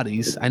 4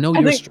 bodies. I know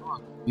you're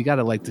strong. We got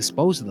to like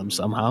dispose of them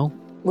somehow.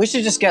 We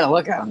should just get a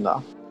look at them,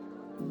 though.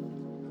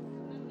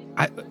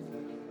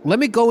 Let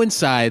me go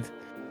inside,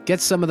 get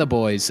some of the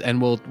boys,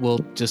 and we'll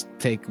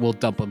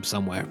dump them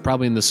somewhere.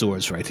 Probably in the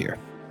sewers right here.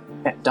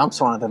 Yeah, Dump's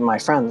one of my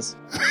friends.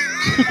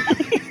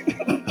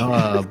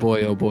 Oh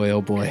boy! Oh boy!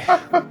 Oh boy!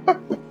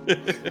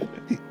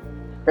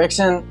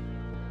 Rickson.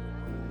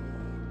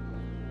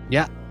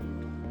 Yeah.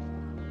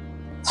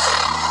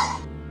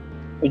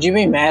 Would you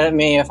be mad at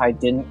me if I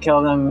didn't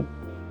kill them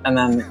and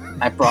then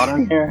I brought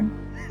them here?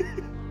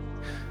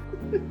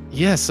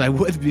 Yes, I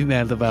would be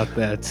mad about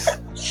that.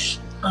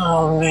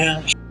 Oh,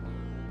 man.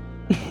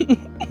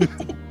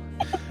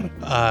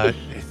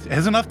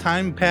 Has enough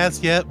time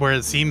passed yet where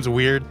it seems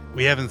weird?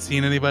 We haven't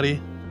seen anybody?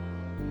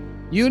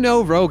 You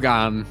know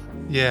Rogan.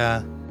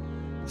 Yeah.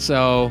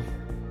 So,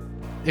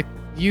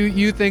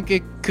 you think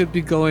it could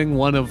be going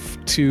one of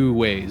 2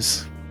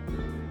 ways.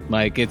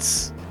 Like,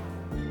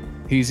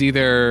 he's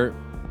either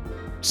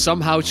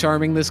somehow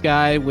charming this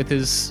guy with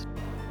his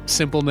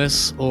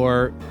simpleness,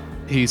 or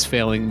he's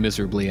failing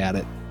miserably at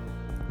it.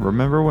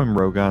 Remember when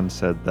Rogan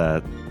said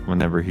that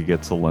whenever he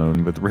gets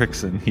alone with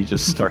Rickson, he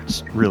just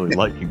starts really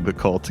liking the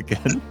cult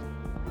again?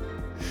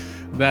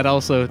 That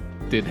also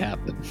did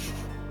happen.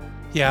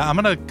 Yeah, I'm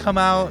gonna come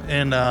out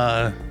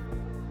and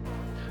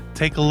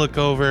take a look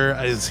over.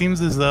 It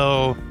seems as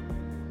though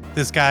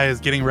this guy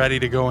is getting ready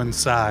to go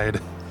inside.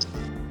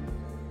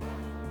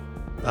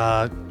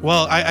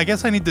 Well, I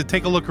guess I need to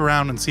take a look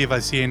around and see if I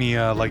see any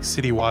like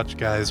City Watch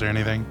guys or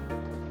anything.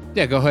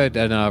 Yeah, go ahead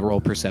and roll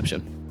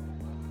perception.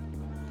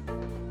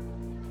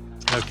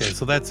 Okay,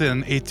 so that's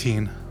an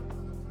 18.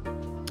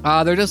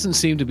 There doesn't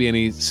seem to be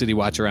any City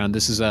Watch around.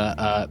 This is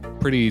a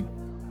pretty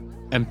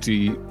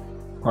empty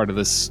part of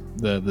the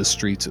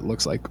streets, it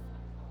looks like.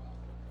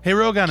 Hey,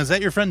 Rogan, is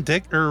that your friend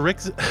Dick or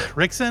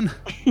Rickson?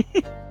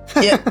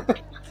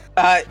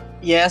 Yeah.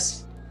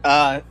 Yes.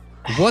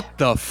 What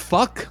the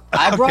fuck?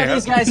 I brought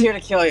these guys here to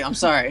kill you. I'm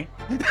sorry.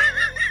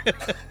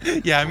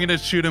 Yeah, I'm gonna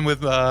shoot him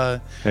with Hey,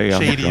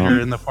 I'm Shade dumb.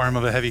 Eater in the form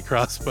of a heavy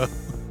crossbow.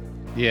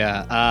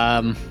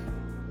 Yeah.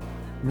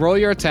 Roll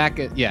your attack.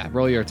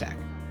 Roll your attack.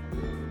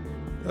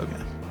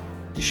 Okay.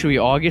 Should we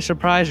all get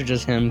surprised or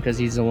just him because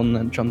he's the one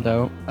that jumped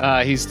out?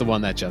 He's the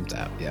one that jumped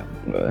out. Yeah.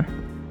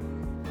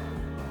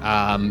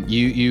 Uh,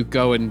 You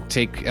go and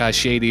take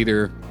Shade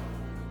Eater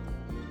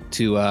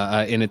to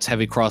in its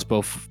heavy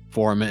crossbow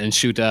form and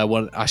shoot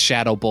a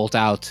shadow bolt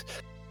out,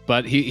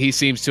 but he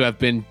seems to have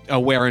been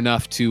aware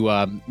enough to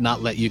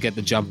not let you get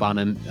the jump on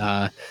him,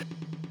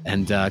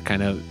 and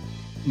kind of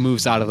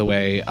moves out of the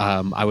way.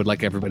 I would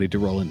like everybody to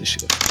roll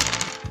initiative.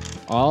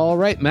 All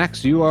right,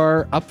 Max, you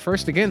are up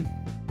first again.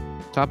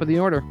 Top of the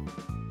order.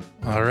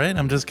 All right,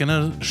 I'm just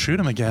gonna shoot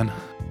him again.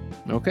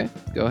 Okay,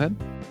 go ahead.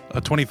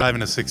 A 25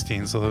 and a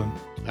 16, so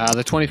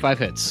The 25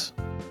 hits.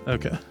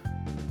 okay.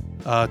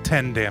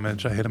 10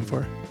 damage I hit him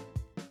for.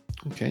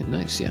 Okay,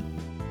 nice, yeah.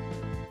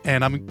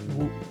 And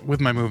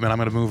with my movement, I'm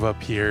gonna move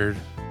up here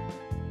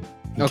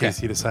in Okay. case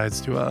he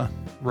decides to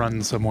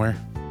run somewhere.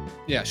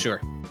 Yeah,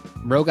 sure.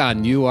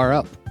 Rogan, you are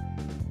up.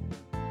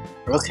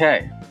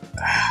 Okay.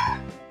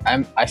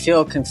 I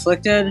feel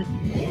conflicted,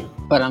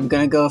 but I'm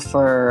gonna go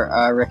for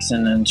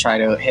Rickson and try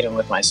to hit him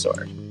with my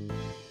sword.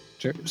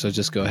 Sure. So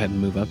just go ahead and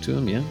move up to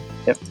him, yeah?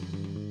 Yep.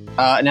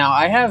 Now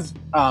I have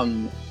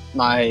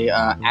my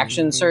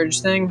action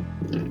surge thing.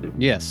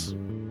 Yes.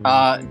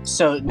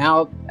 So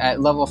now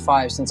at level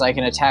 5, since I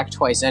can attack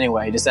twice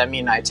anyway, does that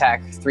mean I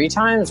attack 3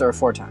 times or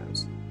 4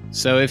 times?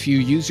 So if you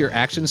use your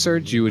action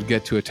surge, you would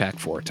get to attack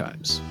 4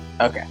 times.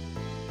 Okay.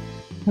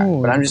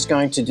 But I'm just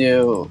going to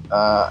do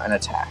an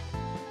attack.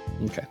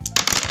 Okay.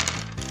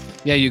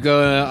 Yeah, you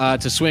go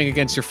to swing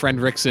against your friend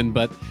Rickson,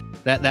 but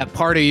that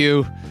part of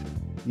you,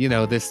 you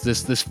know,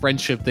 this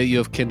friendship that you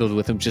have kindled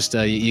with him, just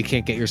you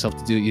can't get yourself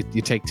to do it.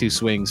 You take 2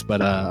 swings,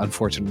 but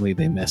unfortunately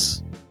they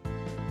miss.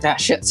 Ah,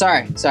 shit.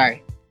 Sorry.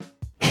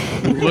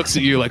 He looks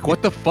at you like,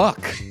 what the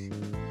fuck?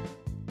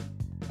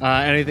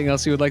 Anything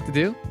else you would like to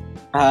do?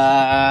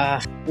 No,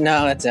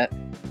 that's it.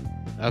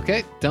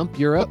 Okay, Dump,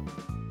 you're up.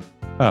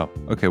 Oh,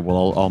 okay.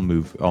 Well, I'll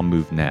move. I'll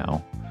move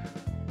now.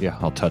 Yeah,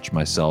 I'll touch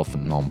myself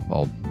and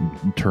I'll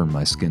turn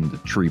my skin to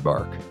tree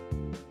bark.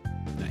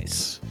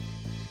 Nice.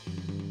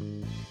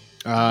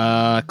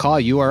 Caw,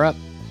 you are up.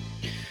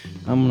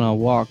 I'm gonna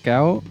walk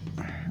out.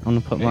 I'm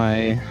gonna put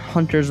my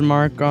hunter's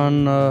mark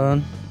on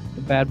the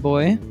bad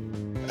boy.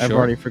 I've Sure.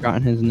 already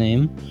forgotten his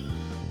name,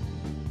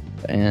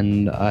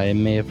 and I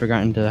may have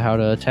forgotten how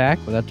to attack,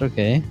 but that's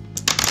okay.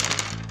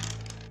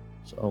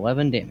 So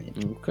 11 damage.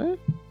 Okay.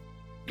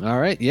 All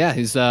right. Yeah,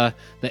 his the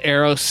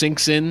arrow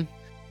sinks in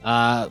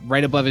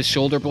right above his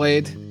shoulder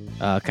blade.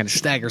 Kind of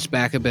staggers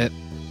back a bit.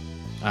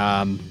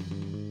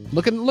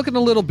 Looking a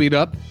little beat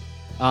up.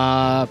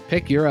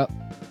 Pick, you're up.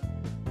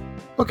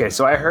 Okay,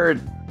 so I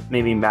heard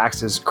maybe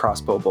Max's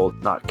crossbow bolt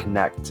not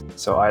connect,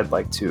 so I'd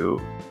like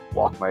to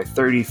walk my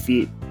 30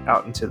 feet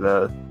out into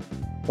the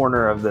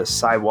corner of the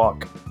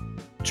sidewalk,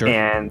 Sure.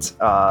 and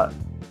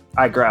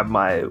I grab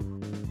my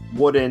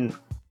wooden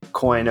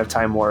coin of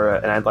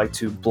Timora, and I'd like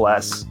to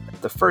bless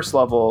the first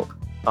level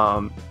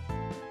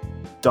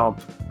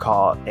Dump,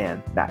 Caw,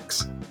 and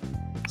Max.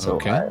 So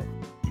Okay.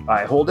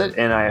 I hold it,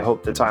 and I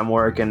hope the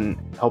Timora can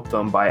help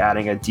them by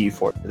adding a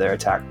D4 to their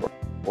attack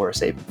or a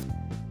save.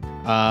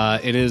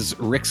 It is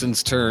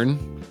Rixon's turn.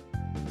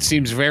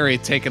 Seems very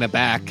taken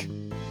aback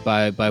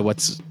by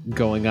what's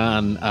going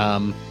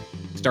on.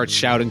 Starts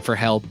shouting for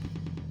help.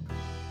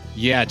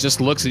 Yeah,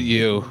 just looks at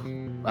you,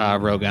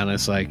 Rogan.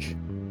 Is like,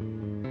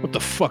 what the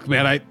fuck,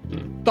 man? I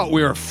thought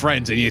we were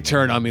friends, and you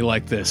turn on me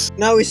like this.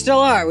 No, we still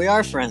are. We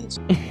are friends.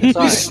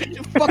 Sorry.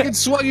 You fucking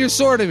swung your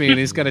sword at me, and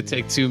he's gonna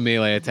take 2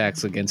 melee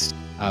attacks against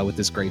with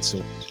this great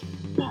sword.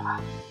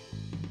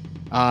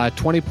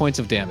 20 points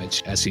of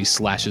damage as he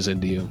slashes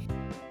into you.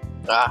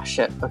 Ah,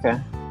 shit. Okay.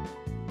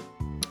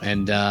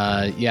 And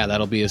yeah,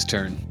 that'll be his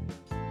turn.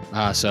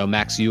 So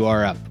Max, you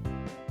are up.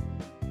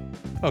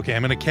 Okay,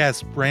 I'm gonna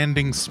cast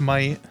Branding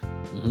Smite,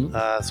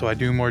 Mhm. so I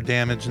do more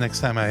damage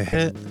next time I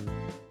hit,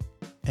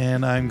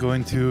 and I'm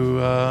going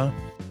to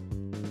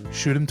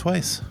shoot him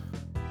twice.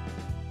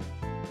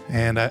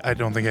 And I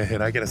don't think I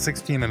hit. I get a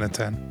 16 and a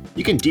 10.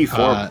 You can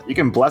D4. You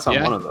can bless on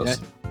yeah, one of those.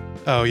 yeah.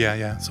 Oh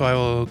yeah. So I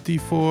will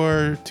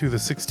D4 to the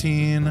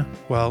 16.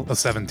 Well, a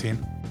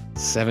 17.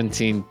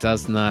 17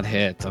 does not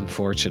hit,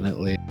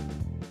 unfortunately.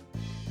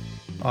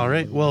 All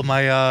right. Well,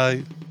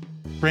 my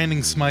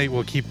Branding Smite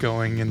will keep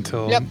going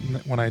until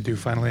when I do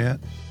finally hit.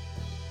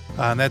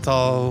 And that's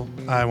all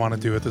I want to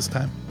do at this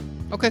time.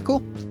 Okay,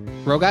 cool.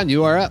 Rogan,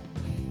 you are up.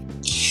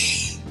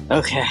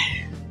 Okay.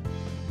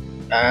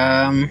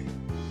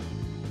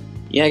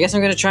 Yeah, I guess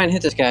I'm gonna try and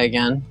hit this guy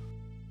again.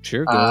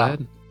 Sure, go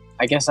ahead.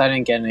 I guess I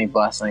didn't get any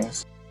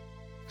blessings.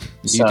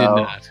 You did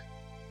not.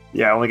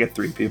 Yeah, I only get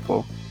 3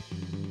 people.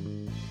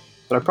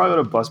 But I probably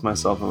would have blessed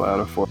myself if I had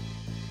a 4.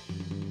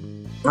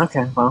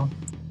 Okay, well.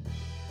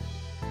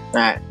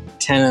 Alright,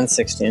 10 and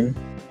 16.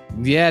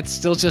 Yeah, it's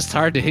still just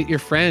hard to hit your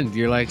friend.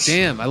 You're like,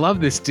 damn, I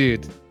love this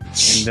dude.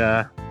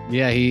 And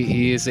yeah,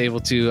 he is able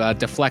to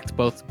deflect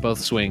both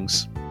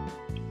swings.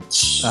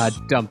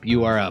 Dump,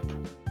 you are up.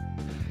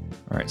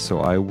 All right, so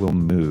I will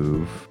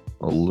move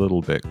a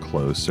little bit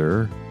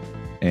closer,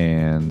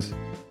 and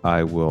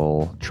I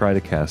will try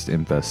to cast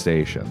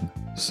Infestation.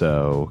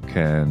 So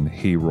can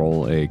he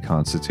roll a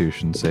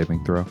Constitution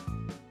saving throw?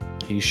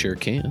 He sure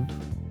can.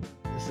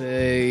 It's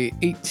a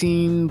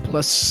 18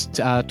 plus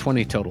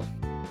 20 total.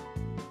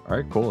 All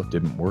right, cool. It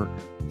didn't work.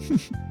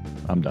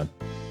 I'm done.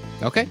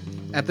 Okay.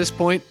 At this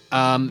point,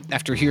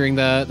 after hearing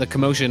the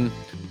commotion,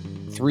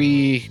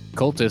 3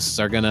 cultists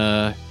are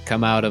gonna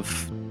come out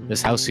of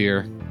this house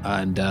here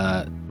and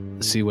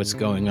see what's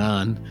going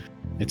on.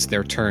 It's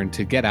their turn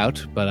to get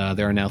out, but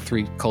there are now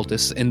 3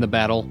 cultists in the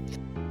battle.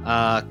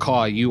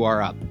 Caw, you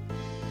are up.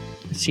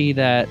 See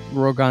that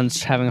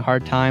Rogan's having a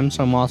hard time,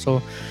 so I'm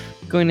also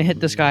going to hit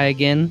this guy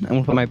again. I'm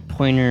going to put my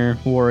pointer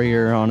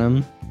warrior on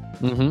him.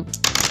 Mm-hmm.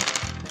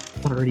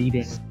 30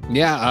 damage.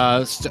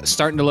 Yeah,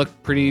 starting to look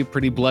pretty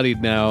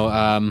bloodied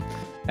now.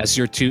 As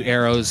your 2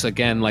 arrows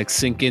again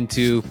sink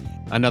into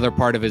another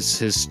part of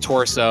his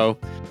torso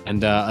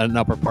and an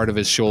upper part of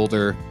his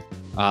shoulder.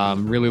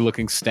 Really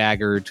looking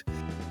staggered.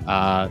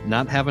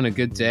 Not having a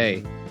good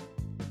day.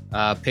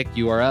 Pick,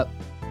 you are up.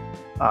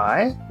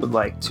 I would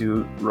like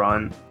to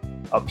run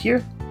up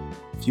here,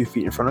 a few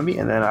feet in front of me,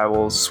 and then I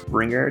will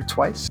swing her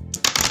twice.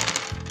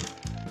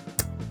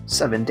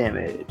 7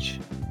 damage.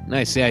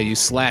 Nice, yeah. You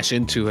slash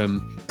into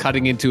him,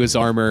 cutting into his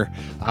armor,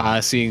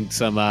 seeing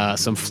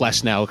some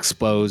flesh now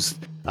exposed.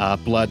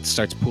 Blood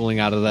starts pooling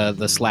out of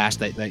the slash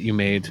that you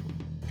made.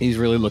 He's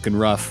really looking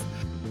rough.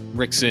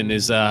 Rixon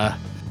is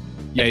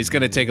he's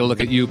gonna take a look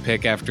at you,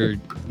 Pick, after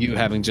you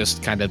having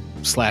just kind of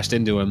slashed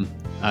into him.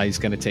 He's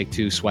gonna take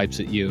 2 swipes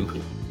at you.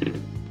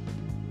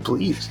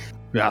 Please.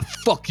 Yeah,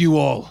 fuck you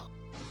all.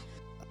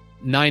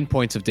 9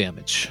 points of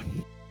damage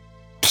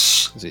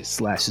as he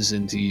slashes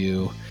into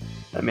you.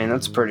 I mean,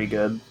 that's pretty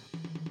good.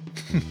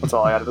 That's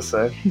all I had to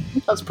say.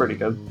 That's pretty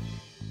good.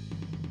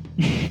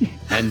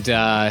 And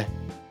yeah,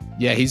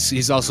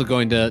 he's also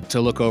going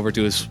to look over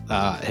to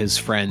his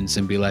friends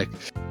and be like,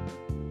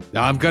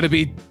 Now, I'm going to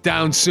be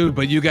down soon,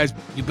 but you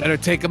better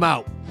take him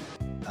out.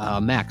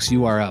 Max,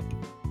 you are up.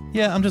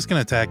 Yeah, I'm just going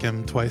to attack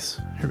him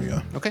twice. Here we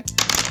go. Okay.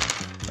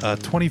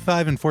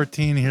 25 and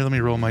 14. Here, let me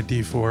roll my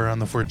d4 on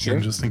the 14 Sure.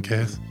 just in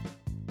case.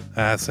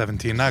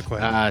 17, not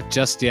quite.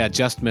 Just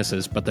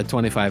misses, but the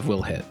 25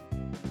 will hit.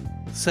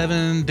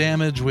 7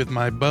 damage with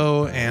my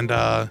bow and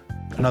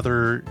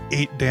another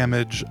 8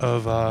 damage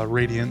of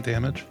radiant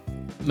damage.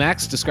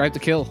 Max, describe the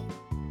kill.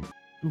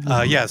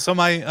 So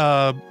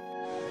my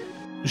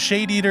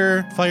Shade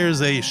Eater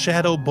fires a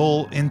shadow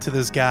bolt into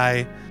this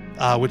guy,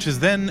 which is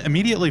then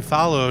immediately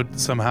followed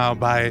somehow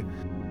by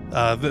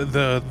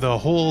the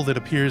hole that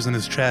appears in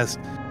his chest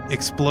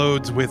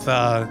explodes with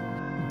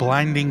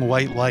blinding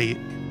white light.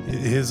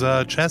 His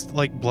chest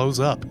like blows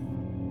up.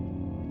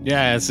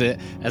 Yeah, as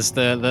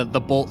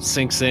the bolt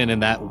sinks in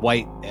and that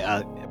white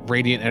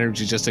radiant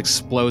energy just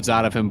explodes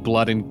out of him,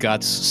 blood and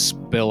guts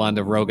spill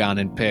onto Rogan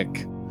and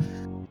Pick.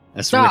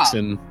 As Stop.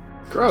 Rixon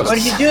Gross. What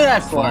did you do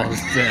that for? falls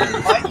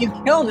dead. What? You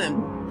killed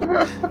him.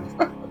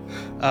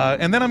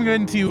 And then I'm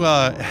going to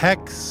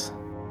hex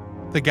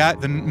the guy,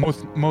 the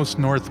most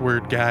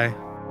northward guy.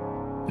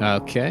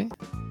 Okay.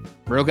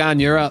 Rogan,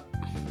 you're up.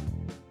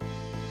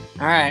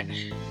 All right.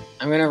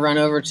 I'm going to run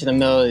over to the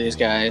middle of these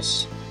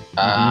guys.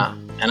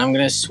 And I'm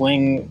going to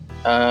swing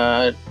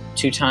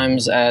 2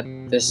 times at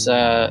this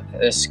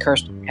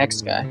cursed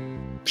hex guy.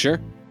 Sure.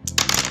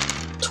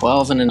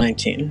 12 and a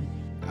 19.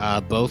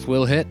 Both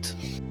will hit.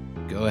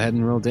 Go ahead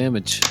and roll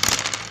damage.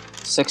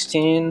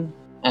 16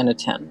 and a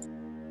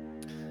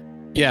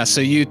 10. Yeah,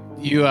 so you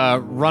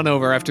run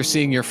over after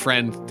seeing your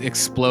friend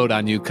explode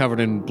on you, covered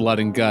in blood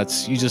and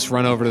guts. You just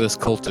run over to this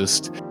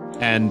cultist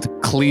and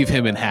cleave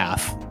him in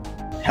half.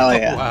 Hell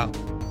yeah. Wow.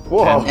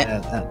 Whoa.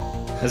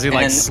 As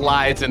he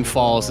slides and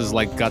falls, his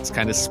guts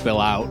kind of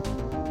spill out.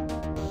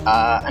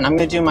 And I'm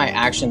going to do my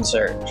action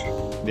surge.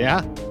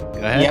 Yeah, go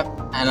ahead. Yep.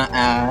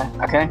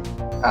 And okay.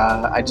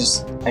 I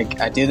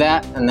do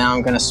that, and now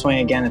I'm going to swing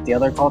again at the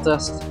other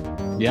cultist.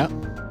 Yep,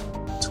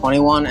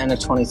 21 and a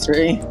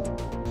 23.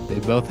 they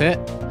both hit.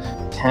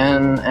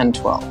 10 and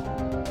 12.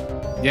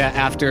 Yeah,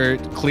 after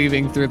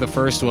cleaving through the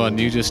first one,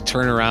 you just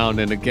turn around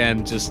and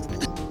again, just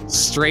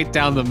straight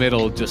down the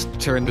middle, just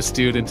turn this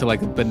dude into a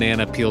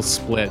banana peel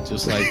split,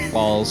 just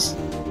falls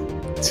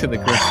to the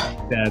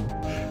ground dead.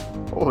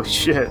 Holy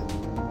shit.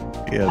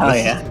 Yeah, Hell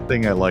this yeah. is the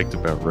thing I liked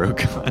about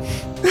Rogan.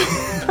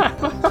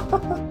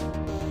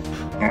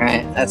 All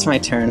right, that's my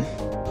turn.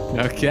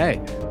 Okay.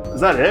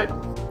 Is that it?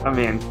 I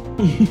mean,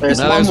 There's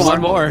Now one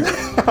there's more. one more.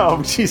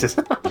 oh, Jesus.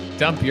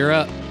 Dump, you're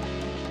up.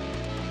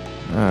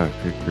 Oh,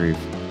 good grief.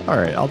 All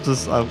right,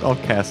 I'll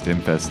cast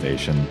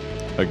Infestation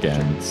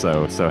again.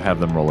 So have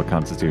them roll a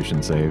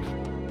Constitution save.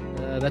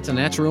 That's a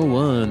natural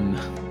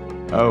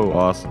 1. Oh,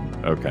 awesome.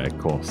 Okay,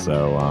 cool.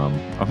 So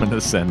I'm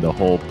gonna send a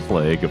whole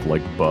plague of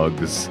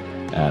bugs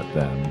at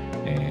them,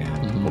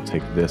 and we'll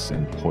take this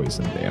in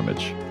poison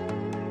damage.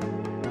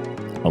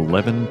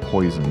 11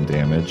 poison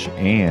damage,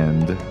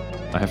 and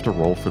I have to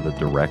roll for the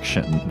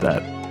direction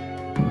that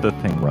the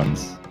thing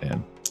runs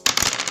in.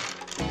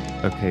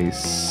 Okay,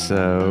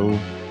 so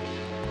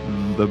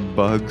the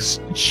bugs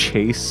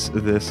chase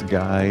this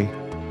guy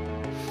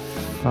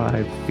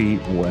 5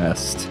 feet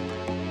west.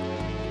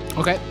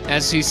 Okay.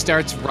 As he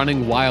starts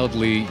running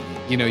wildly,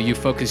 you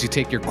focus, you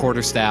take your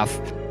quarterstaff,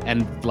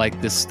 and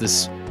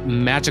this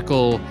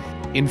magical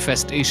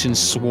infestation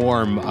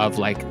swarm of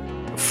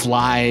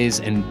flies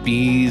and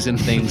bees and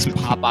things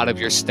pop out of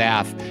your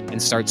staff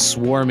and start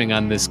swarming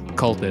on this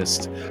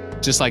cultist,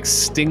 just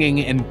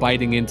stinging and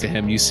biting into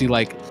him. You see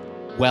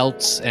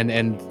welts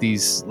and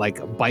these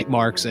bite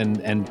marks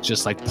and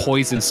just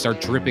poison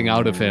start dripping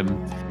out of him,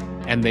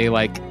 and they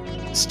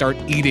start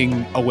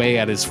eating away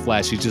at his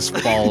flesh. He just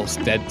falls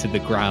dead to the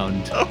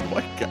ground. Oh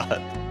my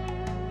god.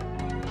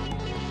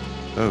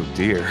 Oh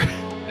dear.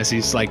 As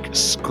he's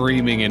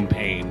screaming in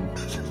pain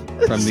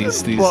from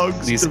these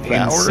bugs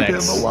devoured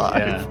insects. him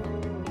alive.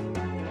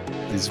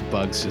 Yeah. These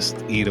bugs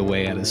just eat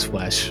away at his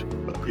flesh.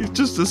 He's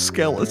just a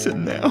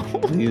skeleton now.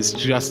 He's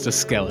just a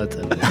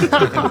skeleton.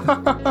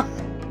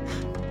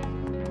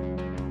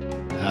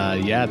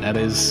 Yeah, that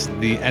is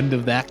the end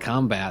of that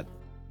combat.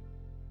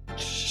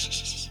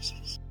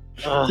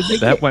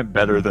 That went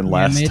better than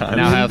last Damn it. time.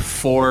 Now have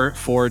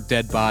four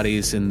dead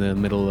bodies in the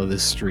middle of the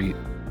street.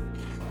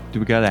 Do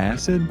we got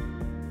acid?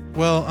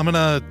 Well, I'm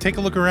gonna take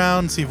a look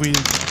around, see if we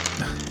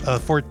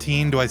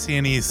 14. Do I see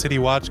any city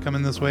watch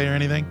coming this way or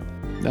anything?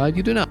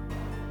 You do not.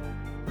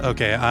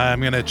 Okay,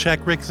 I'm gonna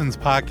check Rixon's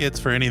pockets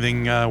for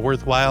anything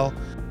worthwhile.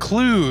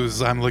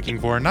 Clues I'm looking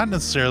for, not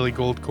necessarily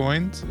gold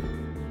coins.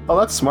 Oh,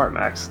 that's smart,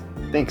 Max.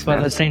 Thanks, But at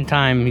man. the same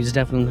time, he's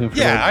definitely looking for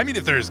Yeah, I mean,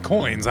 if there's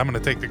coins, I'm gonna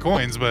take the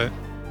coins, but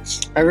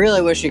I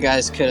really wish you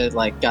guys could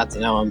have got to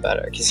know him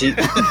better, because he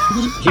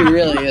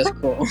really is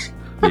cool.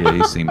 Yeah,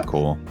 he seemed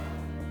cool.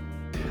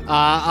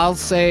 I'll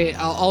say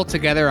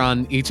altogether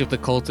on each of the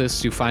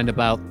cultists, you find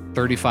about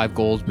 35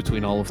 gold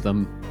between all of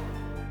them.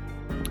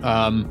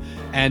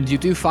 And you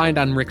do find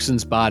on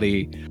Rixon's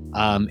body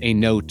a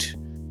note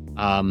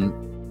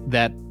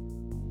that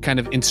kind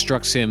of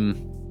instructs him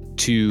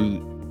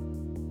to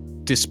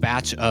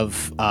dispatch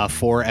of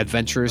 4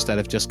 adventurers that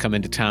have just come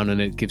into town,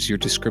 and it gives your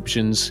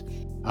descriptions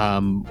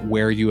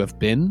where you have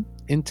been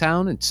in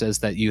town. It says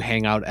that you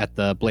hang out at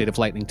the Blade of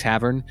Lightning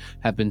Tavern,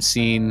 have been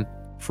seen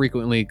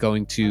frequently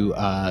going to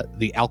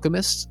the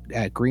Alchemist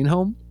at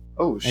Greenholm.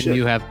 Oh, shit. And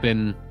you have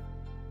been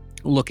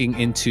looking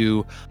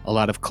into a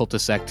lot of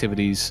cultist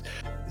activities,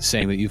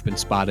 saying that you've been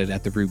spotted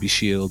at the Ruby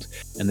Shield,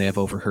 and they have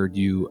overheard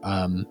you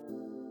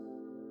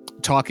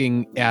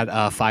talking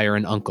at Fire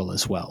and Uncle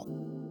as well.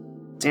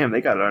 Damn,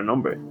 they got our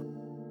number.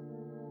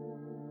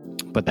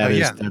 But that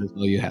is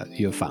all you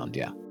have found,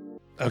 yeah.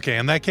 Okay,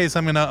 in that case,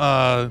 I'm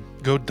gonna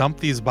go dump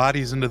these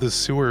bodies into the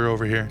sewer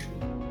over here.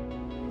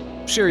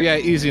 Sure, yeah,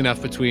 easy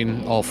enough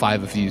between all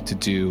 5 of you to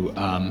do,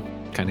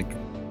 kind of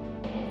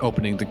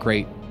opening the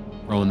grate,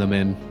 throwing them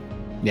in.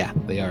 Yeah,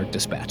 they are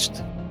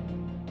dispatched.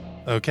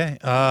 Okay,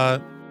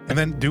 and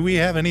then do we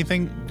have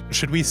anything?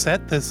 Should we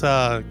set this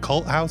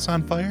cult house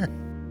on fire?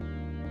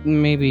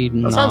 Maybe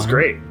not. That sounds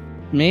great.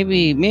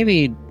 Maybe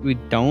we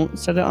don't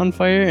set it on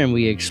fire and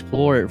we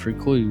explore it for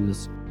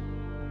clues.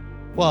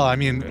 Well, I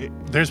mean,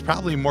 there's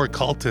probably more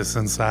cultists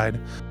inside,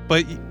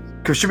 but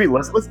Should we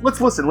let's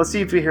listen. Let's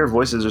see if we hear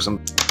voices or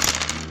something.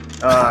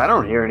 I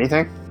don't hear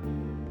anything.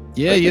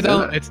 Yeah, you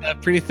don't. It's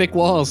pretty thick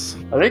walls.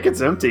 I think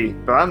it's empty,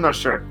 but I'm not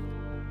sure.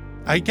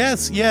 I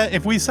guess, yeah,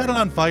 if we set it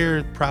on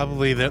fire,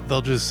 probably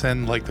they'll just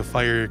send like the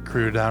fire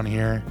crew down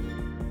here.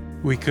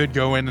 We could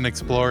go in and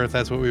explore if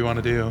that's what we want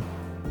to do.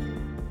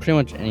 Pretty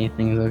much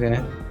anything is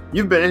okay.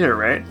 You've been in here,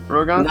 right,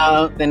 Rogan?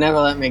 No, they never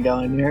let me go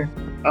in here.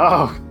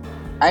 Oh.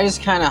 I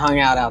just kind of hung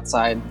out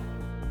outside.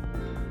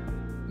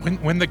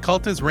 When the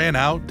cultists ran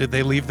out, did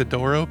they leave the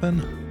door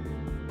open?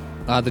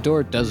 The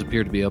door does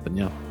appear to be open,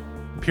 yeah.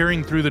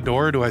 Peering through the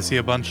door, do I see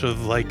a bunch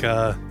of like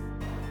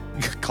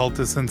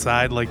cultists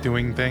inside, like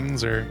doing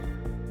things, or?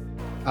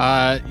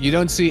 You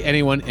don't see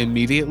anyone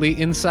immediately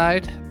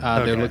inside.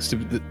 Okay. There looks to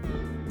be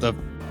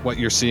what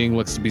you're seeing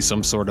looks to be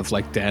some sort of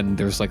like den.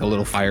 There's like a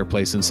little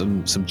fireplace and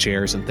some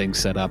chairs and things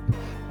set up.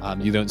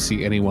 You don't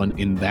see anyone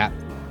in that.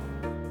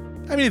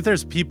 I mean, if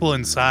there's people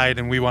inside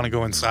and we want to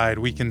go inside,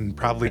 we can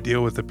probably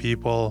deal with the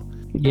people.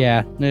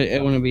 Yeah,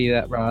 it wouldn't be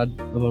that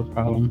broad of a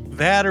problem.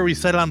 That, or we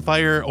set it on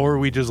fire, or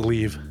we just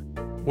leave.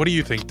 What do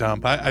you think,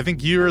 Dump? I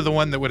think you're the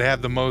one that would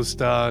have the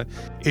most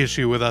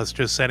issue with us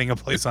just setting a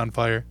place on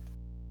fire.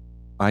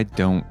 I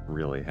don't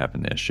really have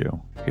an issue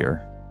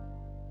here.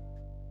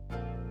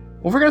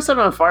 Well, if we're gonna set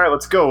it on fire,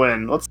 let's go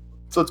in. Let's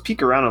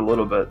peek around a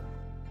little bit.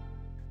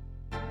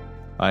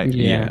 I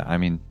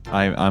mean,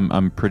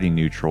 I'm pretty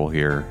neutral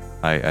here.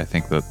 I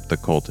think that the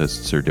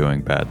cultists are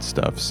doing bad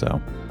stuff, so.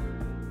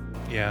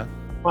 Yeah.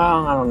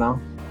 Well, I don't know.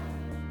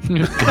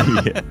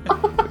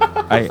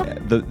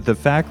 The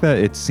fact that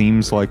it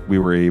seems like we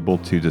were able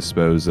to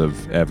dispose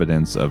of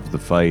evidence of the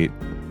fight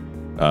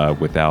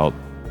without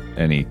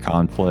any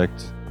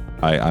conflict,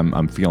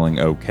 I'm feeling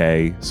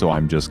okay, so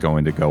I'm just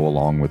going to go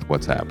along with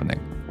what's happening.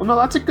 Well, no,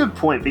 that's a good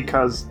point,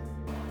 because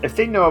if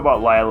they know about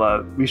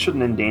Lila, we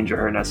shouldn't endanger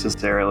her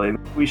necessarily.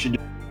 We should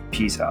just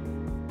peace out.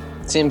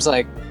 Seems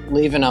like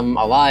leaving them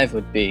alive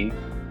would be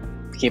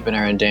keeping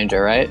her in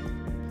danger, right?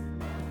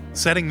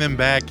 Setting them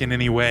back in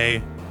any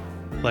way,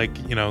 like,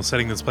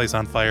 setting this place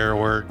on fire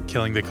or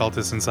killing the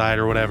cultists inside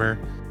or whatever,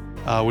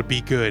 would be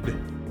good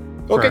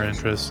for our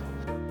interests.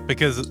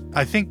 Because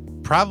I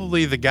think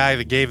probably the guy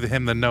that gave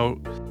him the note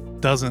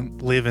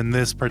doesn't live in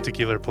this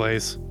particular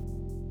place.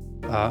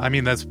 I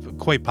mean, that's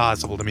quite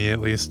possible to me,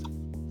 at least.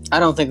 I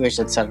don't think we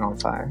should set it on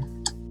fire.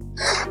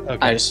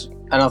 Okay.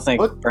 I don't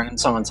think burning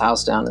someone's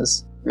house down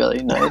is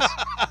really nice.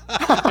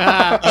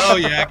 Oh,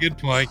 yeah, good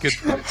point.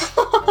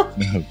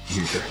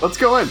 Let's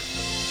go in.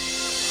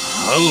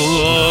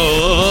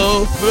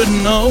 Hello, for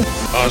no,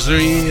 was er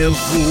helt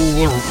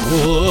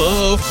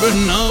for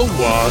no,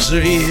 was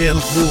er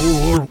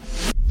helt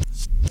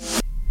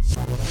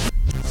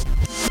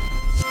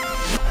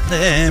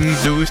Dem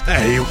du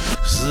stau,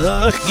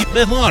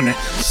 sakip on,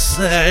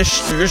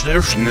 sasters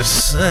nerfne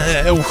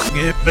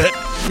saukip,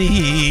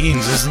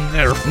 Dienses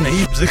nerf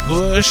nebs a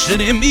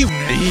question in me,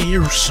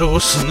 here so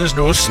snes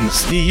dosen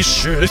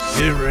stischert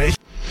gerecht.